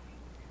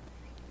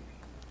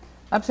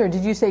 I'm sorry,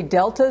 did you say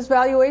Delta's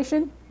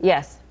valuation?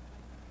 Yes.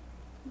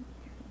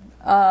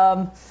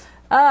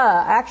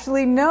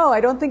 Actually, no, I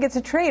don't think it's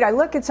a trade.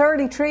 It's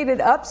already traded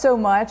up so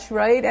much,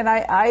 right? And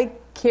I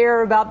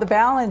care about the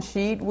balance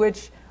sheet,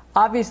 which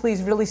obviously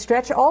is really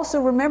stretched. Also,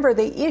 remember,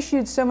 they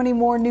issued so many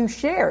more new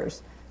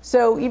shares.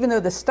 So even though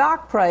the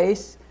stock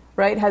price,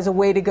 right, has a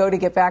way to go to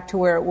get back to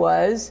where it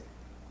was,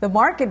 the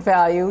market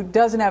value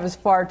doesn't have as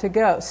far to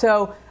go.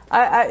 So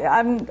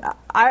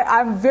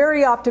I'm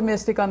very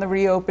optimistic on the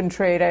reopen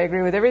trade. I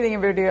agree with everything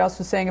everybody else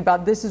was saying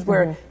about this is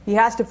where he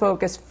has to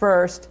focus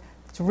first.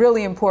 It's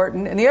really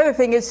important. And the other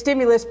thing is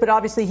stimulus, but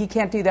obviously he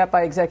can't do that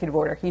by executive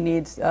order. He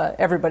needs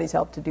everybody's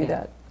help to do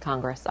that.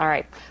 Congress. All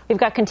right. We've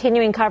got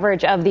continuing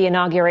coverage of the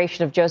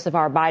inauguration of Joseph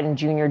R. Biden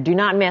Jr. Do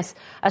not miss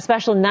a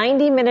special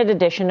 90-minute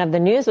edition of the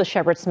News with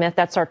Shepard Smith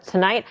that starts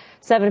tonight,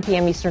 7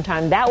 p.m. Eastern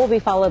Time. That will be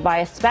followed by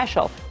a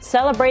special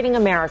Celebrating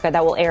America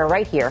that will air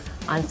right here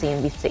on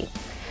CNBC.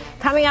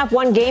 Coming up,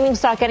 one gaming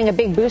stock getting a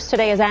big boost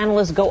today as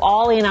analysts go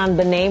all in on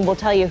the name. We'll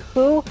tell you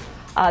who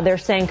they're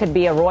saying could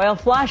be a royal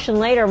flush. And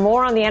later,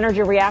 more on the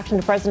energy reaction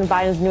to President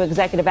Biden's new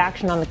executive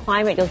action on the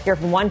climate. You'll hear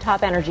from one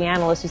top energy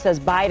analyst who says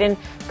Biden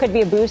could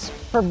be a boost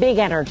for big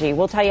energy.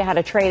 We'll tell you how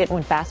to trade it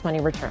when Fast Money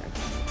returns.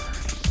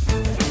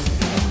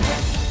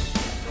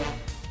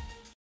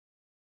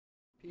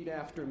 Repeat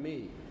after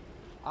me.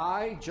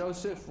 I,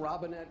 Joseph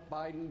Robinette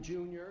Biden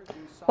Jr.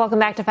 Welcome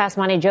back to Fast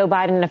Money. Joe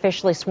Biden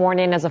officially sworn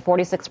in as the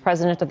 46th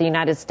president of the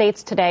United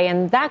States today.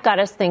 And that got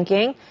us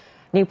thinking,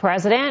 new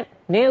president,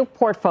 new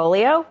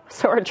portfolio.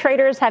 So our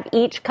traders have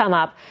each come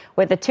up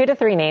with the 2 to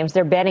 3 names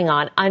they're betting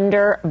on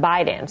under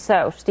Biden.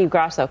 So, Steve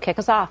Grosso, kick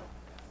us off.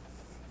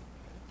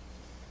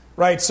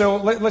 Right. So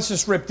let's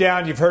just rip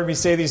down. You've heard me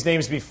say these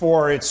names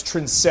before. It's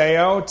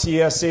Trinseo,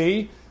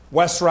 TSE,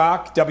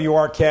 WestRock,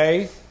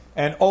 WRK,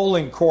 and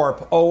Olin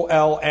Corp,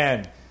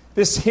 OLN.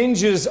 This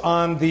hinges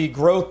on the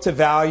growth to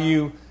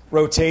value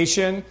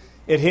rotation.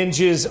 It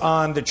hinges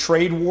on the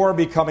trade war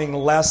becoming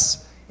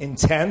less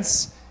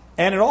intense.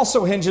 And it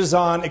also hinges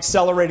on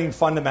accelerating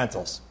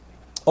fundamentals.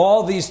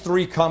 All these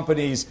 3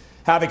 companies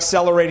have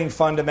accelerating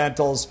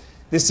fundamentals.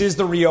 This is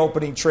the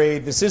reopening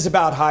trade. This is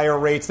about higher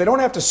rates. They don't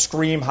have to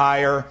scream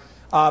higher,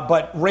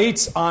 but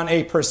rates on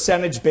a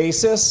percentage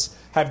basis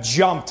have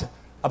jumped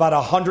about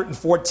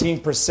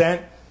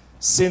 114%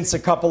 since a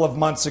couple of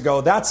months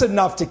ago. That's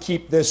enough to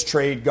keep this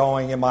trade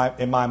going in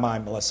my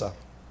mind, Melissa.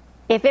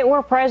 If it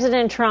were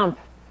President Trump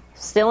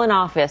still in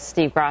office,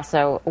 Steve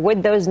Grasso,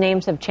 would those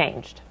names have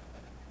changed?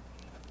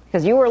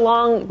 Because you were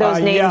long those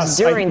names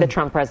during the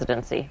Trump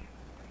presidency.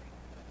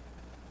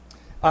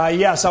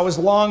 Yes, I was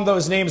long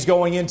those names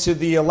going into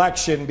the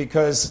election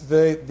because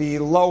the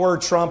lower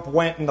Trump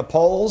went in the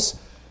polls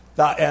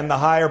and the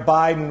higher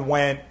Biden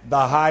went,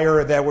 the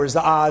higher there was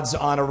the odds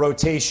on a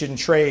rotation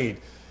trade.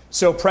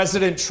 So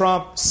President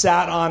Trump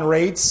sat on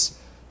rates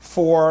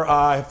for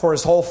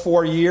his whole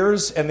 4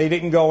 years, and they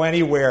didn't go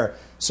anywhere.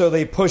 So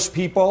they pushed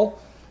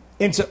people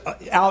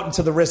out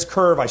into the risk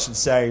curve, I should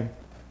say.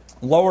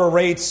 Lower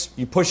rates,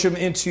 you push them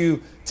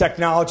into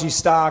technology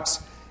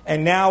stocks.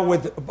 And now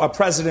with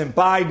President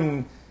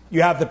Biden,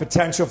 you have the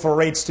potential for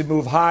rates to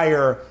move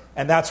higher.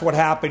 And that's what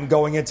happened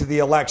going into the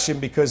election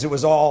because it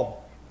was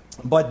all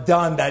but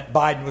done that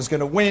Biden was going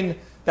to win.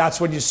 That's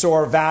when you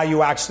saw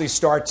value actually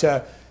start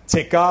to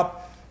tick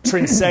up.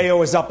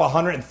 Trinseo is up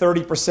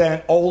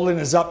 130%. Olin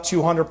is up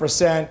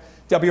 200%.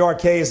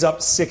 WRK is up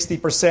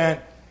 60%.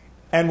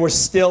 And we're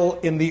still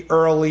in the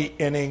early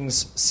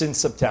innings since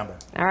September.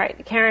 All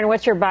right. Karen,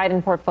 what's your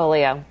Biden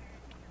portfolio?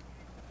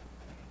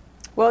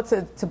 Well, it's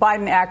a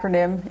Biden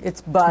acronym.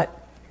 It's BUT,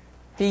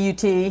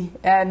 B-U-T.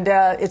 And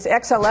it's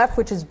XLF,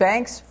 which is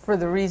banks, for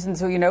the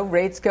reasons,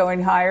 rates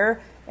going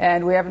higher.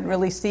 And we haven't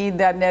really seen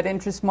that net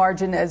interest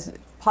margin as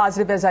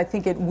positive as I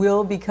think it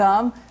will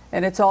become.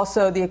 And it's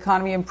also the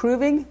economy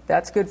improving.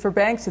 That's good for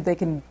banks if they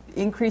can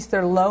increase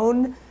their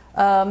loan.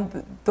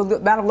 The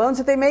amount of loans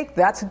that they make,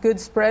 that's a good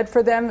spread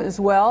for them as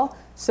well.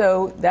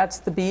 So that's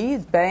the B,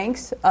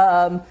 banks.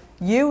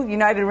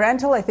 United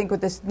Rental, I think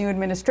with this new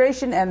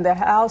administration and the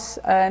House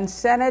and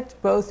Senate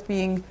both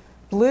being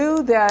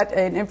blue, that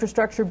an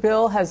infrastructure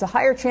bill has a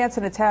higher chance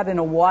than it's had in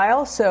a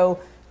while. So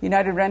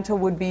United Rental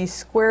would be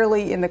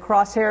squarely in the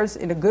crosshairs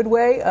in a good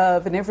way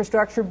of an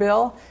infrastructure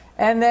bill.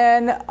 And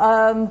then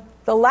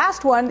the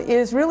last one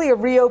is really a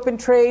reopened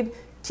trade.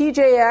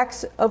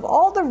 TJX, of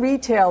all the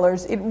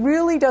retailers, it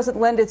really doesn't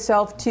lend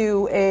itself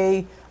to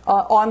a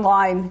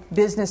online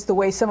business the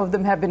way some of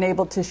them have been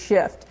able to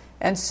shift.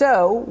 And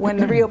so when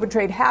the reopen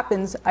trade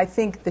happens, I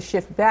think the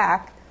shift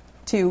back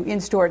to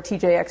in-store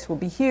TJX will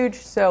be huge.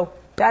 So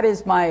that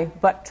is my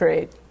butt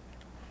trade.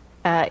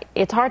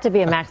 It's hard to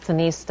be a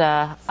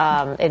Maxinista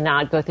and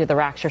not go through the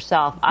racks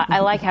yourself. I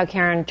like how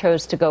Karen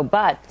chose to go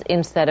butt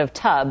instead of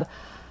tub.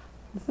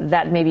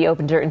 That may be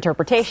open to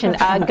interpretation.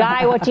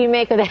 Guy, what do you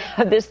make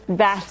of this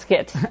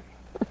basket?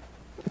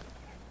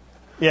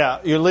 Yeah,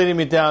 you're leading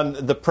me down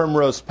the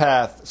primrose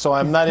path, so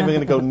I'm not even going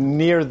to go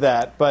near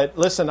that. But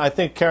listen, I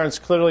think Karen's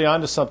clearly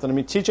onto something. I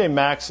mean, TJ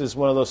Maxx is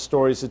one of those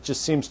stories that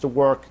just seems to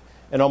work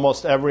in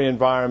almost every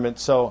environment.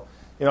 So,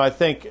 I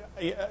think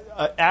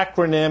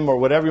acronym or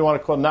whatever you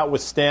want to call it,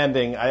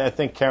 notwithstanding, I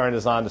think Karen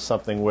is onto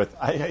something with.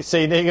 I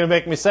say you're going to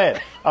make me say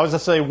it. I was going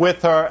to say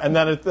with her, and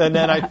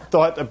then I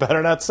thought I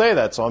better not say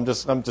that. So I'm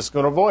just going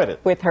to avoid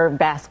it. With her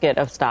basket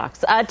of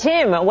stocks,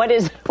 Tim, what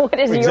is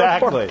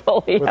exactly. your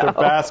portfolio? With her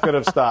basket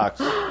of stocks.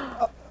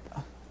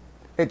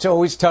 It's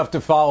always tough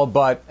to follow,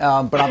 but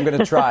I'm going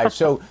to try.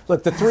 So,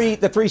 look, the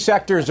three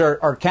sectors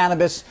are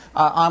cannabis,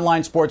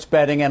 online sports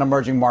betting, and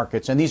emerging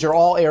markets. And these are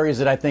all areas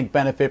that I think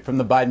benefit from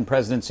the Biden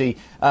presidency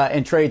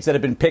and trades that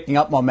have been picking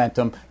up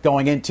momentum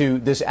going into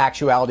this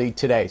actuality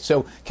today.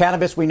 So,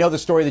 cannabis, we know the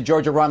story of the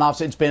Georgia runoffs.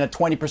 It's been a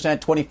 20%,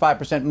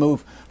 25%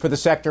 move for the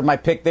sector. My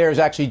pick there is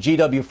actually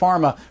GW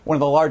Pharma, one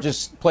of the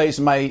largest plays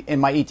in my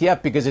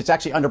ETF because it's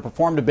actually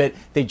underperformed a bit.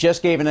 They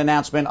just gave an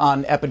announcement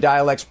on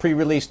Epidiolex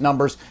pre-release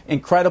numbers,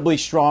 incredibly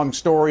strong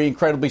story,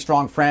 incredibly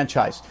strong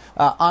franchise.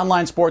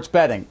 Online sports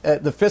betting,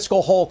 the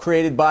fiscal hole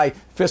created by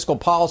fiscal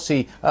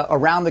policy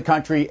around the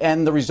country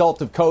and the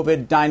result of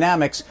COVID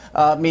dynamics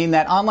mean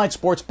that online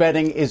sports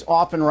betting is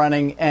off and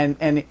running,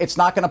 and it's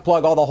not going to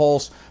plug all the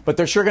holes, but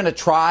they're sure going to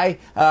try.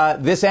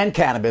 This and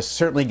cannabis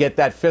certainly get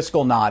that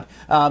fiscal nod.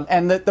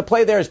 And the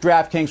play there is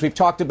DraftKings. We've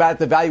talked about it.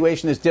 The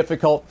valuation is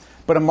difficult,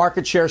 but a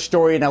market share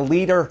story and a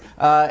leader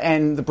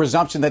and the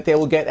presumption that they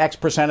will get X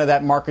percent of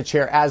that market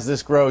share as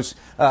this grows,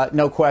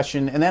 no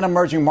question. And then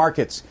emerging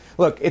markets.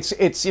 Look,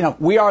 it's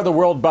We Are the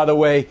World, by the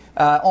way,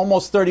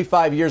 almost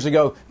 35 years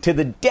ago to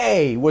the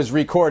day was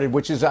recorded,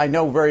 which is, I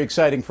know, very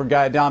exciting for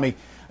Guy Adami.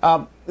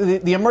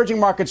 The emerging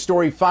market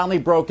story finally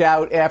broke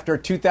out after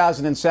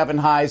 2007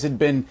 highs had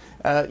been,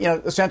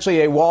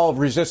 essentially a wall of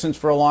resistance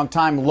for a long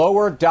time.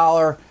 Lower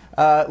dollar,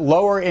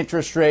 lower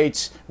interest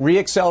rates,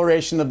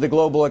 reacceleration of the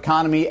global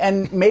economy,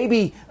 and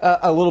maybe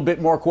a little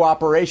bit more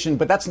cooperation.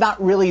 But that's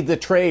not really the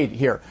trade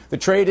here. The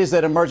trade is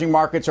that emerging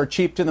markets are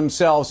cheap to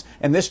themselves,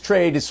 and this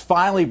trade is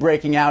finally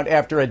breaking out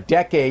after a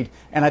decade,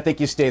 and I think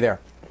you stay there.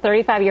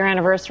 35-year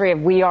anniversary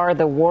of We Are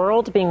the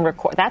World being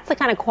recorded. That's the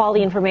kind of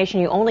quality information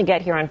you only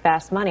get here on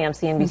Fast Money on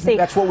CNBC.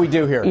 That's what we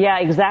do here. Yeah,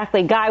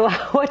 exactly. Guy,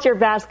 what's your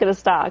basket of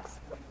stocks?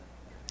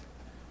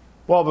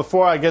 Well,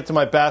 before I get to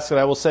my basket,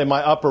 I will say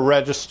my upper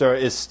register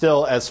is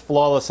still as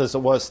flawless as it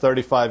was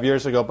 35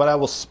 years ago, but I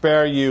will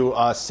spare you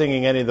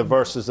singing any of the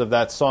verses of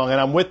that song. And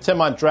I'm with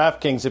Tim on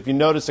DraftKings. If you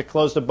notice, it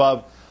closed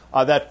above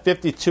that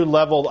 52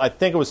 level. I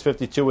think it was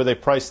 52 where they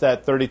priced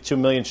that 32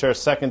 million share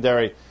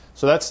secondary.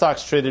 So that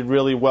stock's traded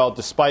really well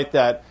despite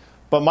that.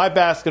 But my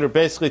basket are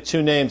basically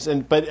two names.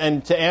 And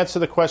to answer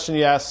the question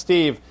you asked,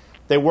 Steve,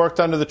 they worked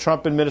under the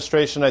Trump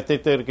administration. I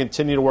think they'll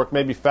continue to work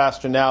maybe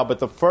faster now. But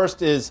the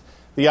first is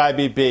the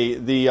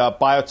IBB, the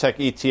biotech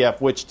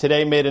ETF, which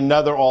today made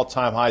another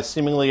all-time high.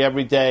 Seemingly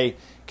every day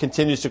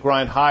continues to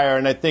grind higher.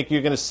 And I think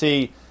you're going to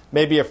see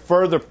maybe a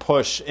further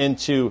push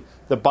into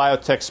the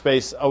biotech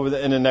space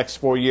in the next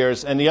 4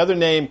 years. And the other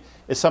name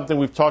is something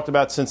we've talked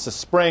about since the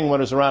spring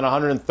when it was around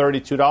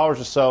 $132 or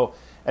so,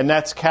 and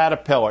that's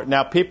Caterpillar.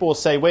 Now, people will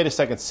say, wait a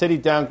second,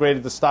 Citi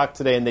downgraded the stock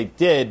today, and they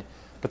did,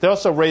 but they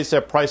also raised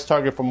their price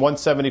target from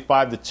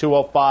 $175 to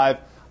 $205.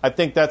 I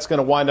think that's going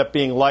to wind up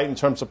being light in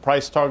terms of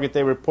price target.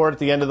 They report at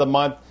the end of the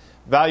month.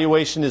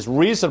 Valuation is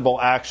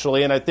reasonable,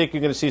 actually, and I think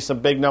you're going to see some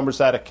big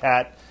numbers out of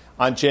Cat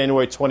on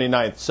January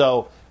 29th.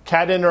 So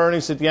Cat in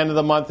earnings at the end of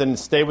the month and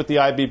stay with the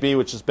IBB,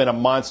 which has been a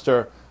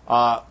monster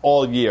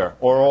all year,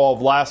 or all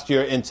of last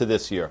year into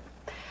this year.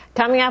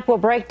 Coming up, we'll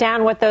break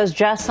down what those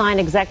just signed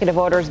executive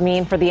orders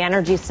mean for the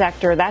energy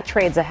sector. That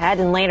trades ahead.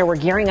 And later, we're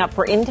gearing up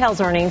for Intel's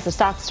earnings. The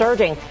stock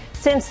surging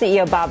since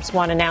CEO Bob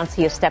Swan announced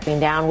he is stepping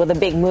down. Will the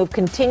big move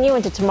continue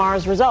into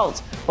tomorrow's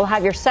results? We'll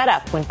have your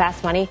setup when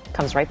Fast Money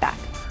comes right back.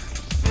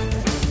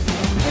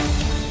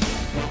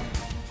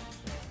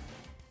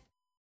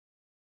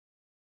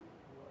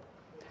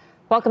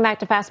 Welcome back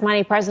to Fast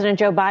Money. President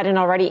Joe Biden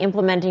already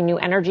implementing new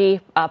energy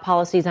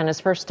policies on his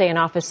first day in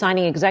office,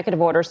 signing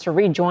executive orders to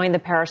rejoin the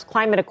Paris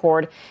Climate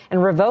Accord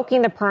and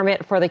revoking the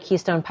permit for the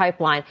Keystone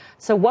Pipeline.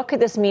 So what could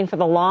this mean for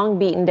the long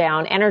beaten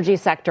down energy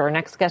sector? Our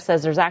next guest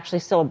says there's actually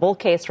still a bull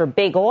case for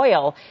big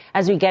oil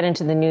as we get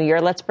into the new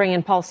year. Let's bring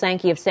in Paul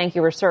Sankey of Sankey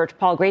Research.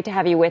 Paul, great to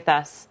have you with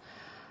us.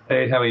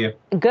 Hey, how are you?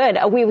 Good.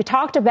 We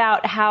talked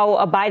about how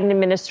a Biden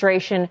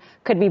administration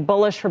could be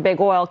bullish for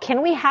big oil.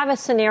 Can we have a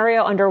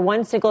scenario under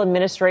one single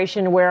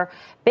administration where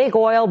big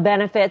oil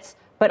benefits,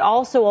 but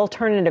also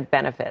alternative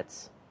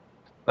benefits?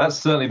 That's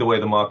certainly the way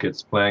the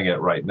market's playing it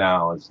right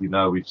now. As you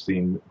know, we've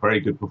seen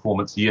very good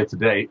performance year to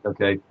date.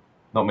 Okay,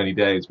 not many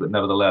days, but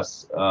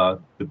nevertheless,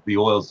 the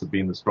oils have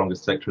been the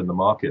strongest sector in the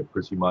market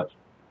pretty much.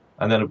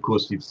 And then, of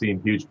course, you've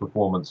seen huge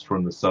performance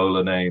from the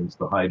solar names,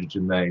 the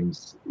hydrogen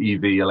names,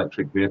 EV,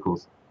 electric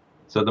vehicles.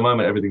 So at the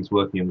moment, everything's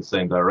working in the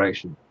same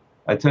direction.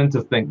 I tend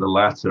to think the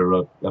latter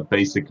are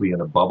basically in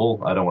a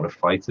bubble. I don't want to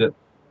fight it,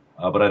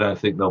 but I don't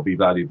think they'll be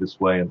valued this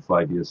way in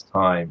 5 years'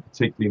 time,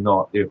 particularly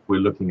not if we're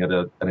looking at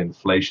an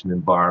inflation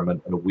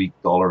environment and a weak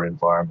dollar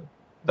environment.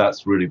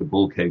 That's really the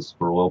bull case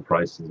for oil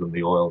prices and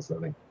the oils, I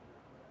think.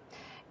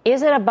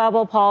 Is it a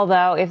bubble, Paul,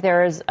 though, if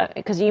there is,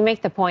 because you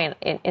make the point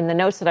in the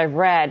notes that I've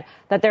read,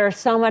 that there is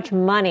so much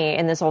money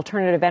in this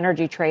alternative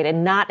energy trade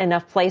and not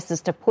enough places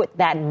to put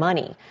that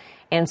money.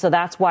 And so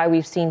that's why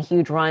we've seen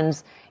huge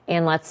runs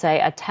in, let's say,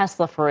 a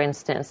Tesla, for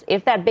instance.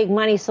 If that big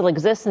money still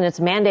exists and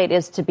its mandate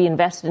is to be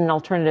invested in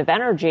alternative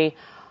energy,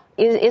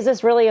 is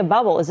this really a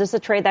bubble? Is this a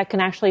trade that can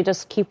actually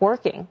just keep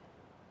working?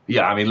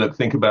 Yeah, I mean, look,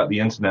 think about the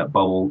internet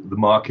bubble. The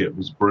market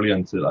was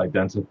brilliant at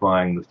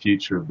identifying the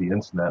future of the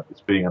internet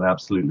as being an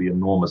absolutely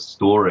enormous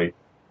story.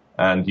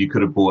 And you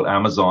could have bought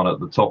Amazon at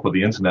the top of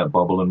the internet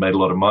bubble and made a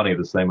lot of money.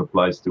 The same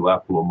applies to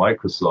Apple or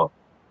Microsoft.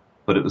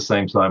 But at the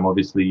same time,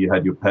 obviously, you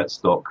had your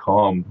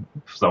pets.com.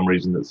 For some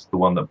reason, it's the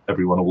one that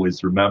everyone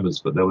always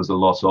remembers, but there was a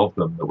lot of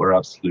them that were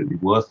absolutely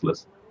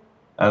worthless.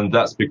 And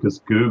that's because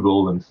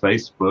Google and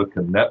Facebook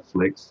and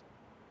Netflix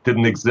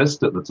didn't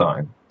exist at the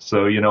time.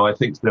 So, you know, I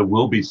think there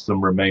will be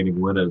some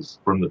remaining winners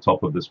from the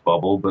top of this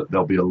bubble, but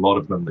there'll be a lot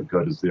of them that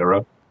go to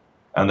zero.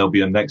 And there'll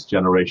be a next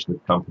generation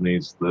of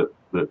companies that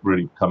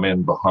really come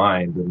in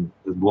behind. And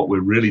what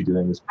we're really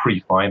doing is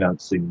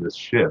pre-financing this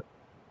shift.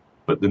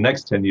 But the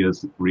next 10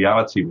 years,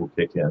 reality will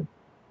kick in.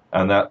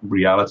 And that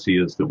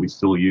reality is that we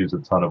still use a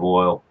ton of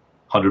oil,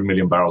 100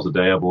 million barrels a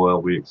day of oil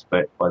we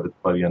expect by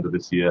the end of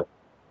this year.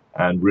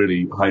 And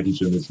really,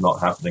 hydrogen is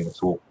not happening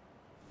at all.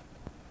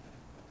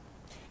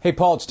 Hey,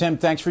 Paul, it's Tim.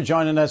 Thanks for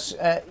joining us.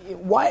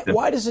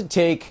 Why does it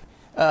take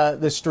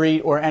the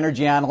street or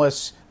energy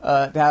analysts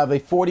to have a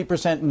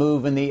 40%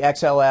 move in the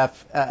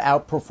XLF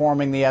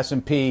outperforming the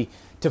S&P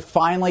to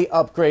finally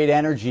upgrade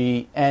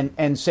energy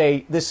and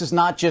say this is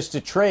not just a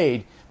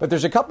trade, but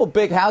there's a couple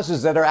big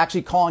houses that are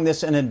actually calling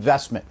this an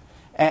investment.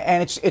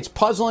 And it's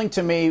puzzling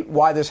to me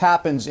why this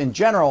happens in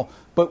general,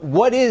 but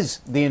what is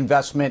the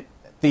investment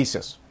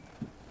thesis?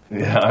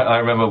 Yeah, I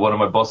remember one of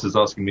my bosses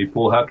asking me,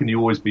 Paul, how can you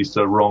always be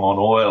so wrong on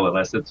oil? And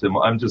I said to him,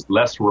 I'm just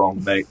less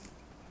wrong, mate.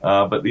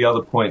 But the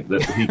other point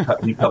that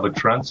he covered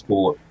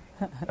transport.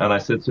 And I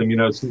said to him, you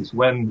know, since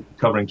when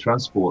covering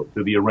transport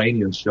do the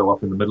Iranians show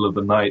up in the middle of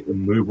the night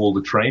and move all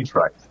the train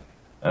tracks?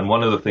 And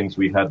one of the things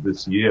we had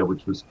this year,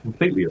 which was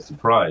completely a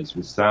surprise,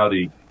 was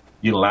Saudi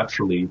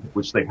unilaterally,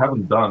 which they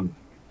haven't done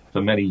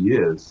for many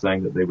years,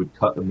 saying that they would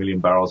cut 1 million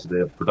barrels a day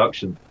of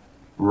production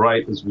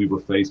right as we were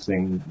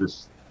facing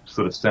this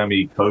sort of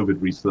semi-COVID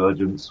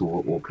resurgence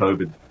or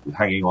COVID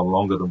hanging on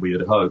longer than we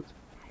had hoped.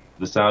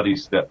 The Saudis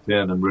stepped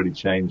in and really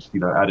changed,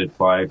 you know, added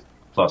 $5+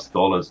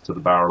 to the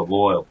barrel of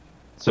oil.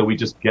 So we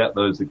just get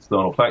those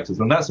external factors.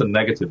 And that's a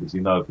negative, as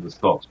you know, for the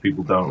stocks.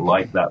 People don't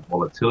like that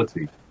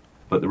volatility.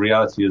 But the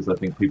reality is I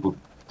think people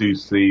do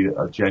see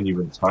a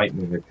genuine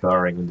tightening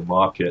occurring in the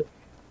market,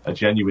 a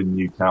genuine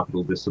new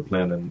capital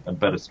discipline and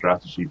better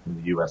strategy from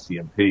the US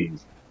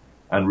E&Ps,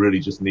 and really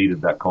just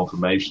needed that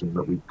confirmation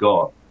that we've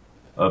got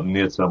of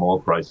near-term oil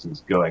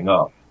prices going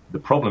up. The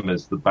problem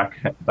is the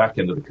back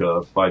end of the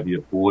curve,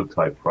 5-year forward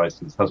type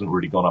prices, hasn't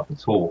really gone up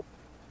at all.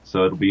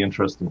 So it'll be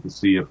interesting to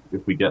see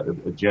if we get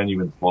a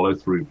genuine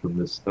follow-through from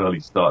this early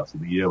start to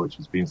the year, which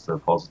has been so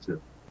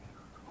positive.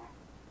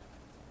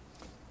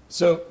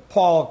 So,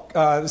 Paul,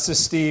 this is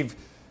Steve.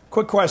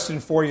 Quick question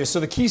for you.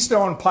 So the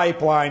Keystone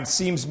Pipeline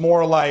seems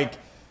more like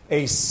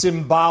a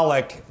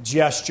symbolic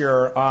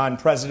gesture on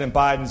President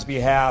Biden's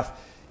behalf.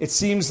 It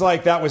seems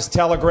like that was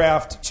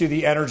telegraphed to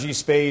the energy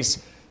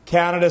space.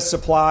 Canada's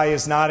supply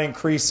is not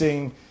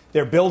increasing.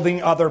 They're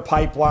building other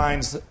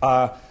pipelines.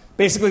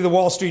 Basically, the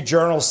Wall Street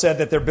Journal said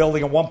that they're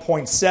building a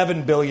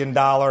 $1.7 billion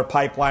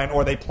pipeline,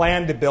 or they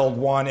plan to build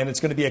one, and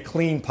it's going to be a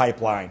clean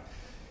pipeline.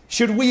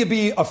 Should we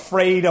be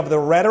afraid of the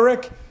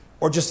rhetoric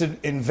or just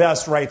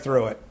invest right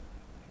through it?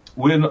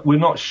 We're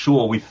not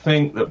sure. We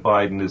think that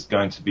Biden is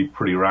going to be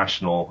pretty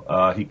rational.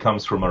 He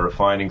comes from a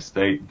refining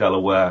state,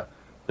 Delaware.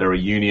 There are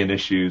union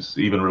issues,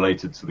 even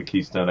related to the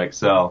Keystone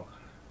XL.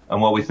 And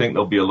while we think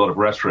there'll be a lot of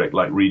rhetoric,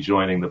 like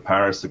rejoining the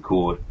Paris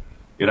Accord,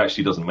 it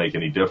actually doesn't make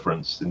any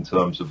difference in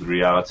terms of the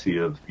reality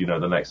of,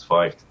 the next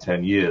 5 to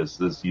 10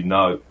 years. As you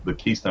know, the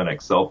Keystone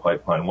XL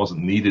pipeline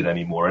wasn't needed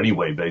anymore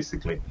anyway,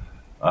 basically.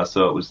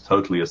 So it was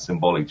totally a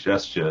symbolic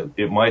gesture.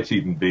 It might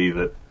even be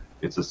that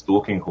it's a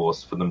stalking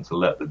horse for them to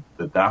let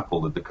the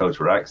DAPL, the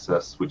Dakota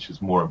Access, which is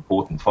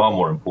far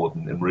more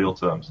important in real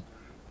terms.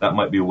 That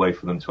might be a way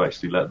for them to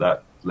actually let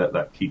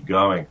that keep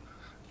going.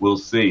 We'll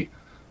see.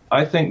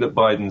 I think that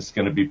Biden's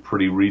going to be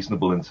pretty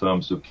reasonable in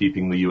terms of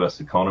keeping the U.S.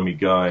 economy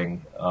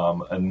going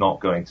and not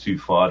going too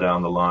far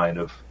down the line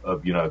of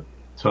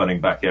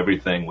turning back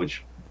everything,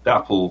 which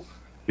DAPL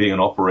being an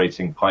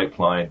operating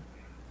pipeline,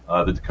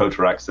 the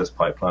Dakota Access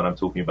pipeline I'm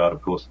talking about,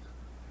 of course,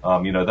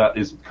 that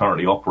is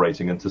currently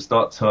operating. And to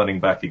start turning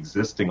back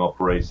existing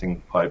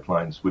operating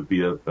pipelines would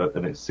be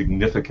a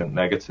significant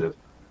negative.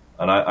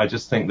 And I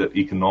just think that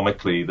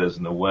economically there's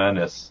an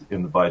awareness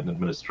in the Biden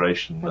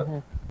administration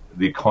that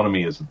the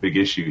economy is a big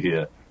issue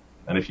here.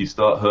 And if you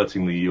start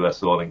hurting the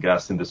U.S. oil and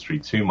gas industry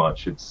too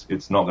much,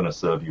 it's not going to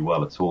serve you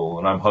well at all.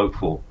 And I'm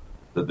hopeful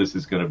that this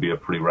is going to be a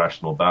pretty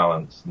rational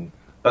balance. And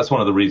that's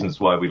one of the reasons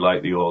why we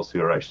like the oils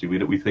here,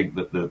 actually. We think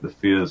that the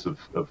fears of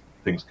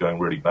things going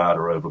really bad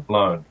are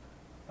overblown.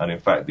 And in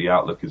fact, the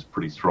outlook is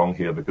pretty strong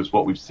here because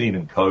what we've seen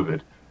in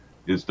COVID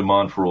is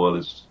demand for oil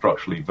is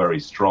structurally very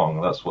strong.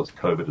 That's what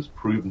COVID has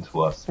proven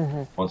to us.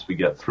 Once we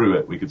get through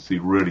it, we could see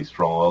really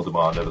strong oil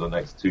demand over the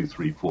next 2,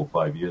 3, 4,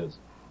 5 years.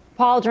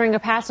 Paul, during a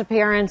past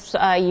appearance,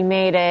 you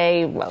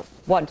made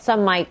what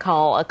some might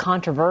call a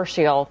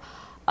controversial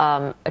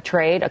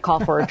a call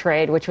for a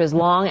trade, which was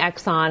long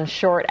Exxon,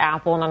 short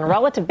Apple. And on a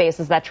relative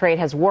basis, that trade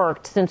has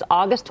worked. Since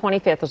August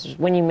 25th, which is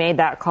when you made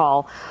that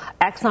call,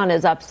 Exxon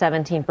is up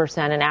 17%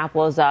 and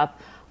Apple is up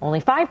only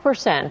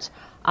 5%.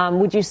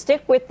 Would you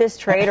stick with this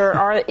trade,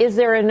 or is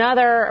there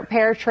another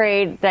pair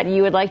trade that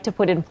you would like to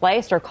put in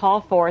place or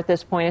call for at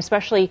this point,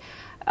 especially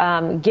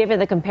given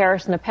the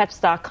comparison of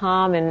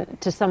Pets.com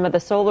and to some of the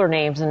solar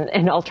names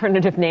and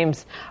alternative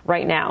names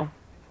right now?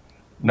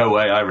 No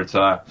way, I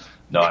retire.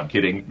 No, I'm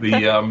kidding.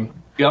 I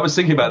was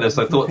thinking about this.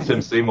 I thought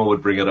Tim Seymour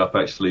would bring it up,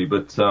 actually.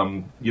 But,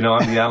 I'm the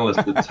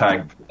analyst that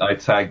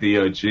tagged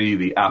EOG,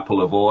 the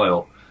Apple of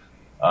oil,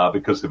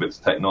 because of its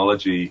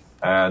technology.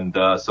 And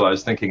so I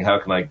was thinking, how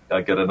can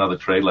I get another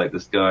trade like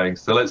this going?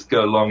 So let's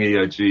go long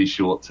EOG,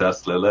 short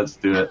Tesla. Let's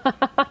do it.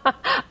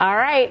 All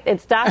right.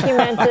 It's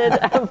documented.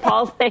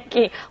 Paul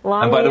Sankey,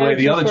 long EOG. And by the way,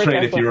 the other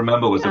trade, Tesla. if you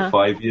remember, was a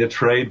 5-year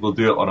trade. We'll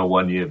do it on a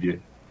 1-year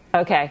view.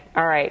 Okay.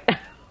 All right.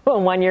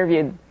 1-year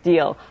view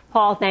deal.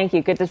 Paul, thank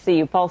you. Good to see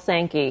you. Paul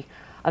Sankey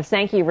of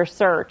Sankey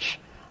Research.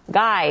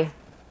 Guy,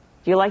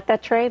 do you like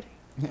that trade?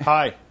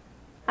 Hi.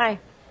 Hi.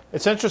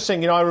 It's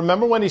interesting. I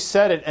remember when he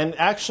said it, and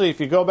actually, if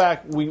you go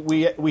back,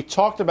 we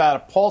talked about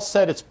it. Paul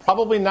said it's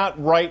probably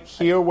not right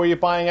here where you're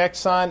buying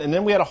Exxon, and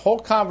then we had a whole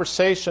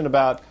conversation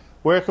about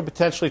where it could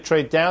potentially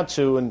trade down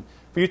to. And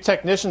for you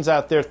technicians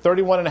out there,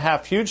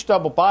 31.5, huge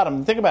double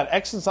bottom. Think about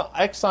it.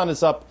 Exxon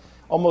is up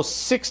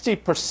almost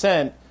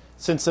 60%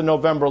 since the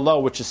November low,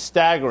 which is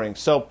staggering.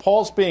 So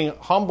Paul's being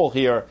humble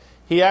here.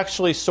 He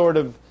actually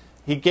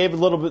he gave a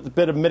little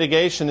bit of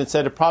mitigation and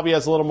said it probably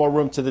has a little more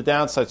room to the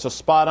downside. So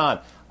spot on.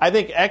 I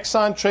think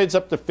Exxon trades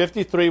up to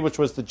 53, which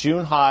was the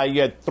June high.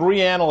 You had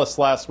 3 analysts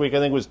last week. I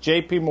think it was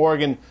J.P.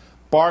 Morgan,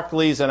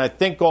 Barclays, and I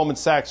think Goldman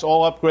Sachs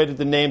all upgraded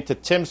the name, to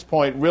Tim's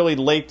point, really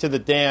late to the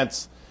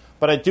dance.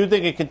 But I do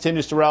think it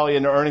continues to rally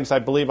into earnings, I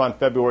believe, on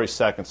February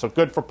 2nd. So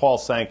good for Paul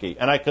Sankey.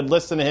 And I could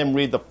listen to him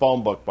read the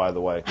phone book, by the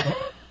way.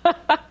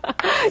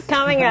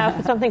 Coming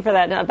up, something for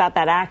that about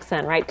that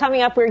accent, right?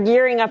 Coming up, we're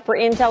gearing up for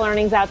Intel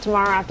earnings out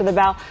tomorrow after the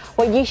bell.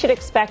 What you should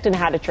expect and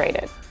how to trade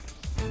it.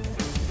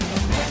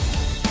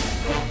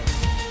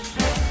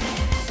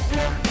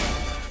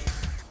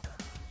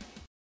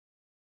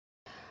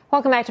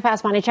 Welcome back to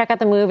Fast Money. Check out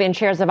the move in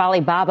shares of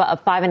Alibaba,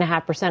 up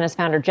 5.5% as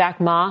founder Jack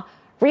Ma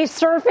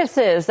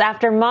resurfaces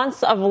after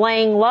months of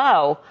laying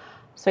low.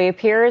 So he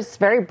appears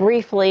very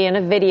briefly in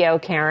a video,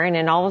 Karen,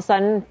 and all of a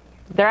sudden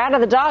they're out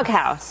of the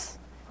doghouse.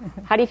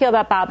 How do you feel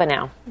about BABA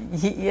now?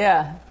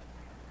 Yeah.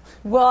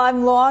 Well,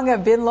 I'm long.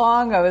 I've been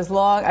long. I was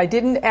long. I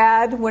didn't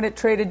add when it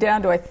traded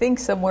down to, I think,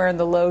 somewhere in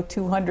the low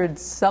 200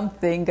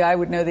 something. Guy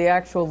would know the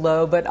actual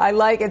low. But I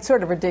like it's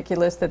sort of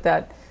ridiculous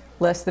that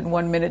less than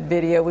 1 minute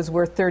video was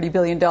worth $30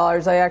 billion.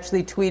 I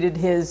actually tweeted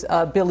his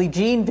Billie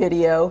Jean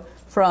video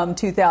from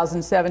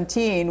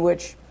 2017,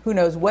 which who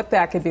knows what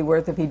that could be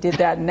worth if he did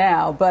that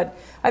now. But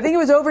I think it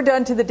was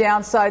overdone to the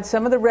downside.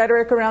 Some of the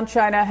rhetoric around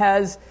China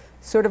has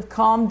sort of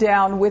calmed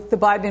down with the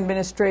Biden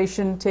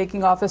administration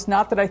taking office.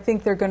 Not that I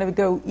think they're going to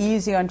go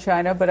easy on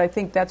China, but I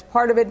think that's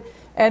part of it.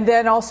 And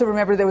then also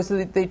remember there was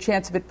the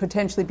chance of it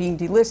potentially being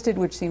delisted,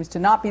 which seems to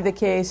not be the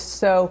case.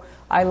 So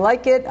I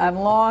like it. I'm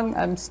long.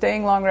 I'm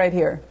staying long right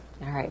here.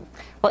 All right.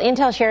 Well,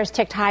 Intel shares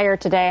ticked higher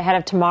today ahead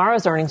of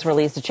tomorrow's earnings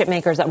release. The chip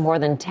maker is up more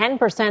than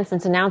 10%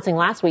 since announcing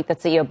last week that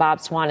CEO Bob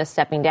Swan is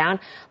stepping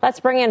down. Let's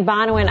bring in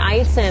Bonawyn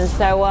Eison.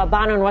 So,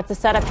 Bonawyn, what's the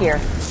setup here?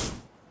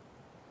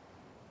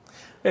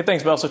 Hey,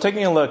 thanks, Mel. So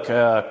taking a look,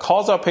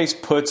 calls outpace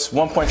puts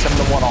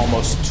 1.7 to 1,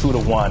 almost 2 to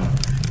 1.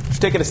 If you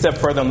take it a step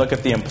further and look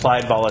at the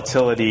implied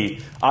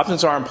volatility,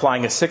 options are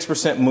implying a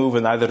 6% move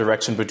in either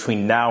direction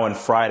between now and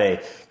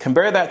Friday.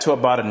 Compare that to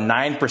about a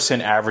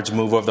 9% average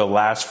move over the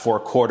last 4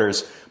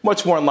 quarters,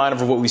 much more in line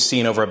with what we've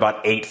seen over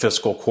about 8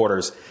 fiscal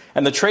quarters.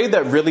 And the trade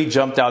that really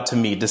jumped out to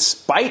me,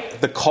 despite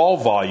the call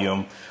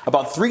volume,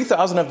 about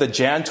 3,000 of the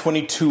Jan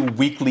 22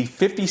 weekly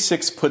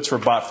 56 puts were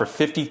bought for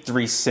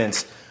 53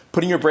 cents.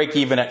 Putting your break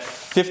even at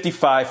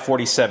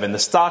 55.47. The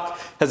stock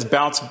has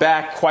bounced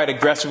back quite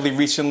aggressively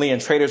recently,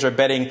 and traders are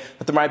betting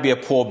that there might be a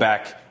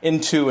pullback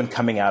into and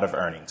coming out of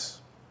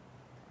earnings.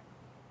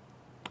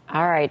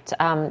 All right.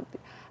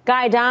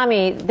 Guy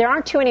Adami, there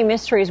aren't too many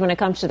mysteries when it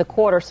comes to the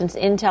quarter since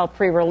Intel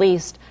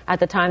pre-released at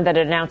the time that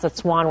it announced that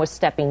Swan was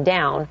stepping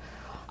down.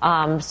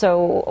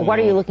 So what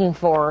are you looking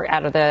for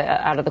out of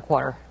the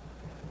quarter?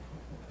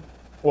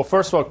 Well,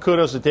 first of all,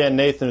 kudos to Dan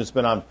Nathan, who's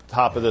been on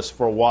top of this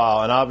for a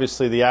while. And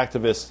obviously the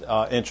activist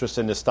interest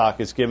in the stock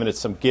has given it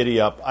some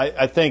giddy up.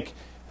 I think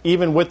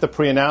even with the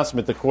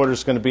pre-announcement, the quarter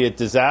is going to be a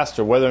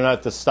disaster. Whether or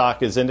not the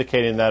stock is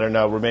indicating that or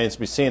no remains to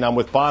be seen. I'm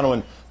with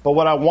Bonawyn. But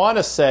what I want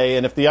to say,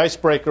 and if the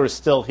icebreaker is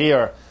still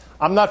here,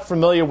 I'm not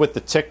familiar with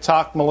the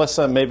TikTok,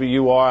 Melissa. Maybe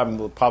you are.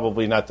 I'm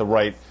probably not the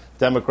right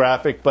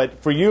demographic. But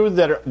for you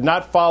that are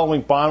not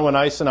following Bonawyn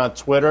Eison on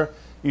Twitter,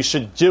 you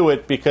should do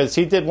it because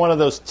he did one of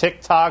those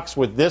TikToks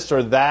with this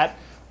or that,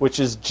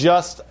 which is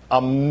just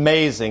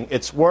amazing.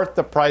 It's worth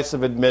the price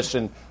of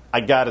admission,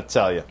 I got to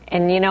tell you.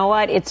 And you know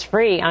what? It's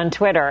free on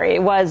Twitter.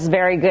 It was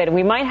very good.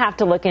 We might have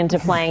to look into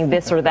playing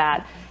this or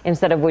that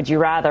instead of Would You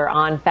Rather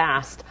on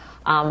Fast.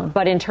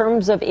 But in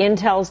terms of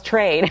Intel's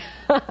trade,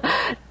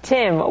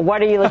 Tim,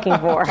 what are you looking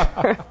for?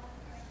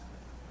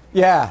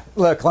 Yeah,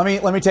 look, let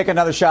me take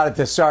another shot at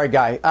this. Sorry,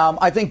 Guy.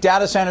 I think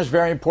data center is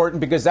very important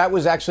because that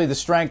was actually the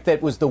strength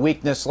that was the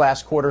weakness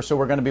last quarter, so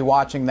we're going to be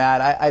watching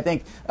that. I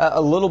think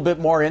a little bit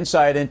more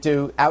insight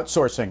into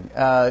outsourcing,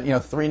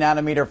 3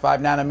 nanometer, 5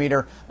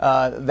 nanometer,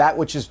 that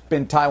which has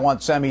been Taiwan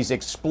Semi's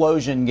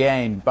explosion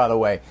gain, by the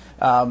way.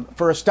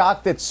 For a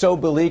stock that's so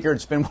beleaguered,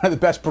 it's been one of the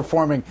best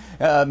performing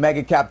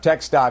mega cap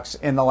tech stocks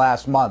in the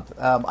last month.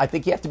 I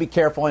think you have to be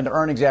careful into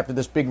earnings after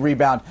this big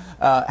rebound.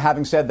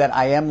 Having said that,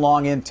 I am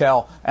long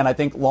Intel, and I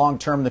think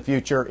long-term the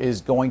future is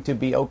going to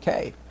be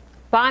okay.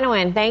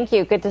 Bonawyn, thank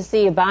you. Good to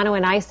see you.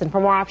 Bonawyn Eison. For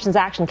more options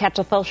action, catch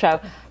the full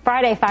show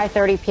Friday,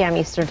 5:30 p.m.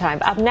 Eastern Time.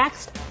 Up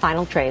next,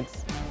 final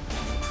trades.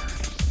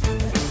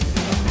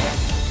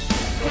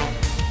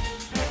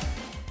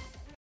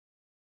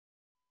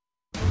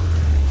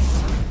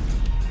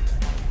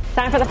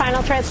 Time for the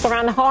final trades. Go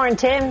around the horn.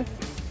 Tim.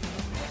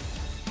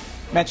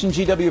 Mentioned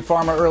GW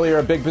Pharma earlier,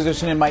 a big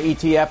position in my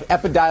ETF.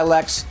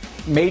 Epidiolex,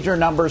 major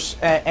numbers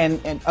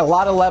and a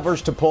lot of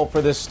levers to pull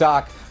for this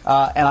stock,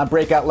 and on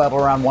breakout level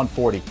around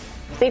 140.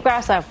 Steve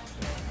Grasso.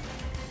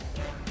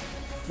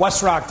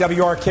 WestRock,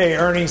 WRK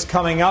earnings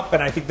coming up,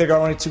 and I think they're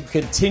going to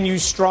continue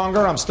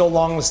stronger. I'm still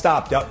long the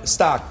stock,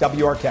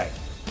 WRK.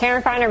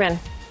 Karen Feinerman.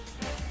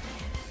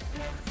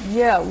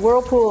 Yeah,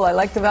 Whirlpool, I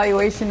like the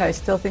valuation. I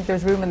still think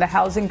there's room in the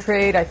housing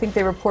trade. I think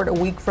they report a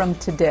week from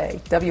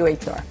today.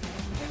 WHR.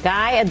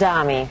 Guy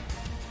Adami.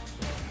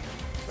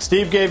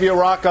 Steve gave you a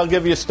rock, I'll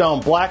give you a stone.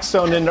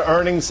 Blackstone into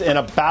earnings in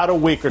about a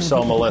week or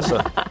so,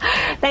 Melissa.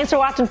 Thanks for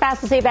watching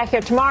Fast. We'll see you back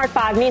here tomorrow at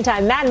 5.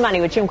 Meantime, Mad Money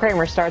with Jim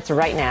Cramer starts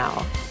right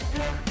now.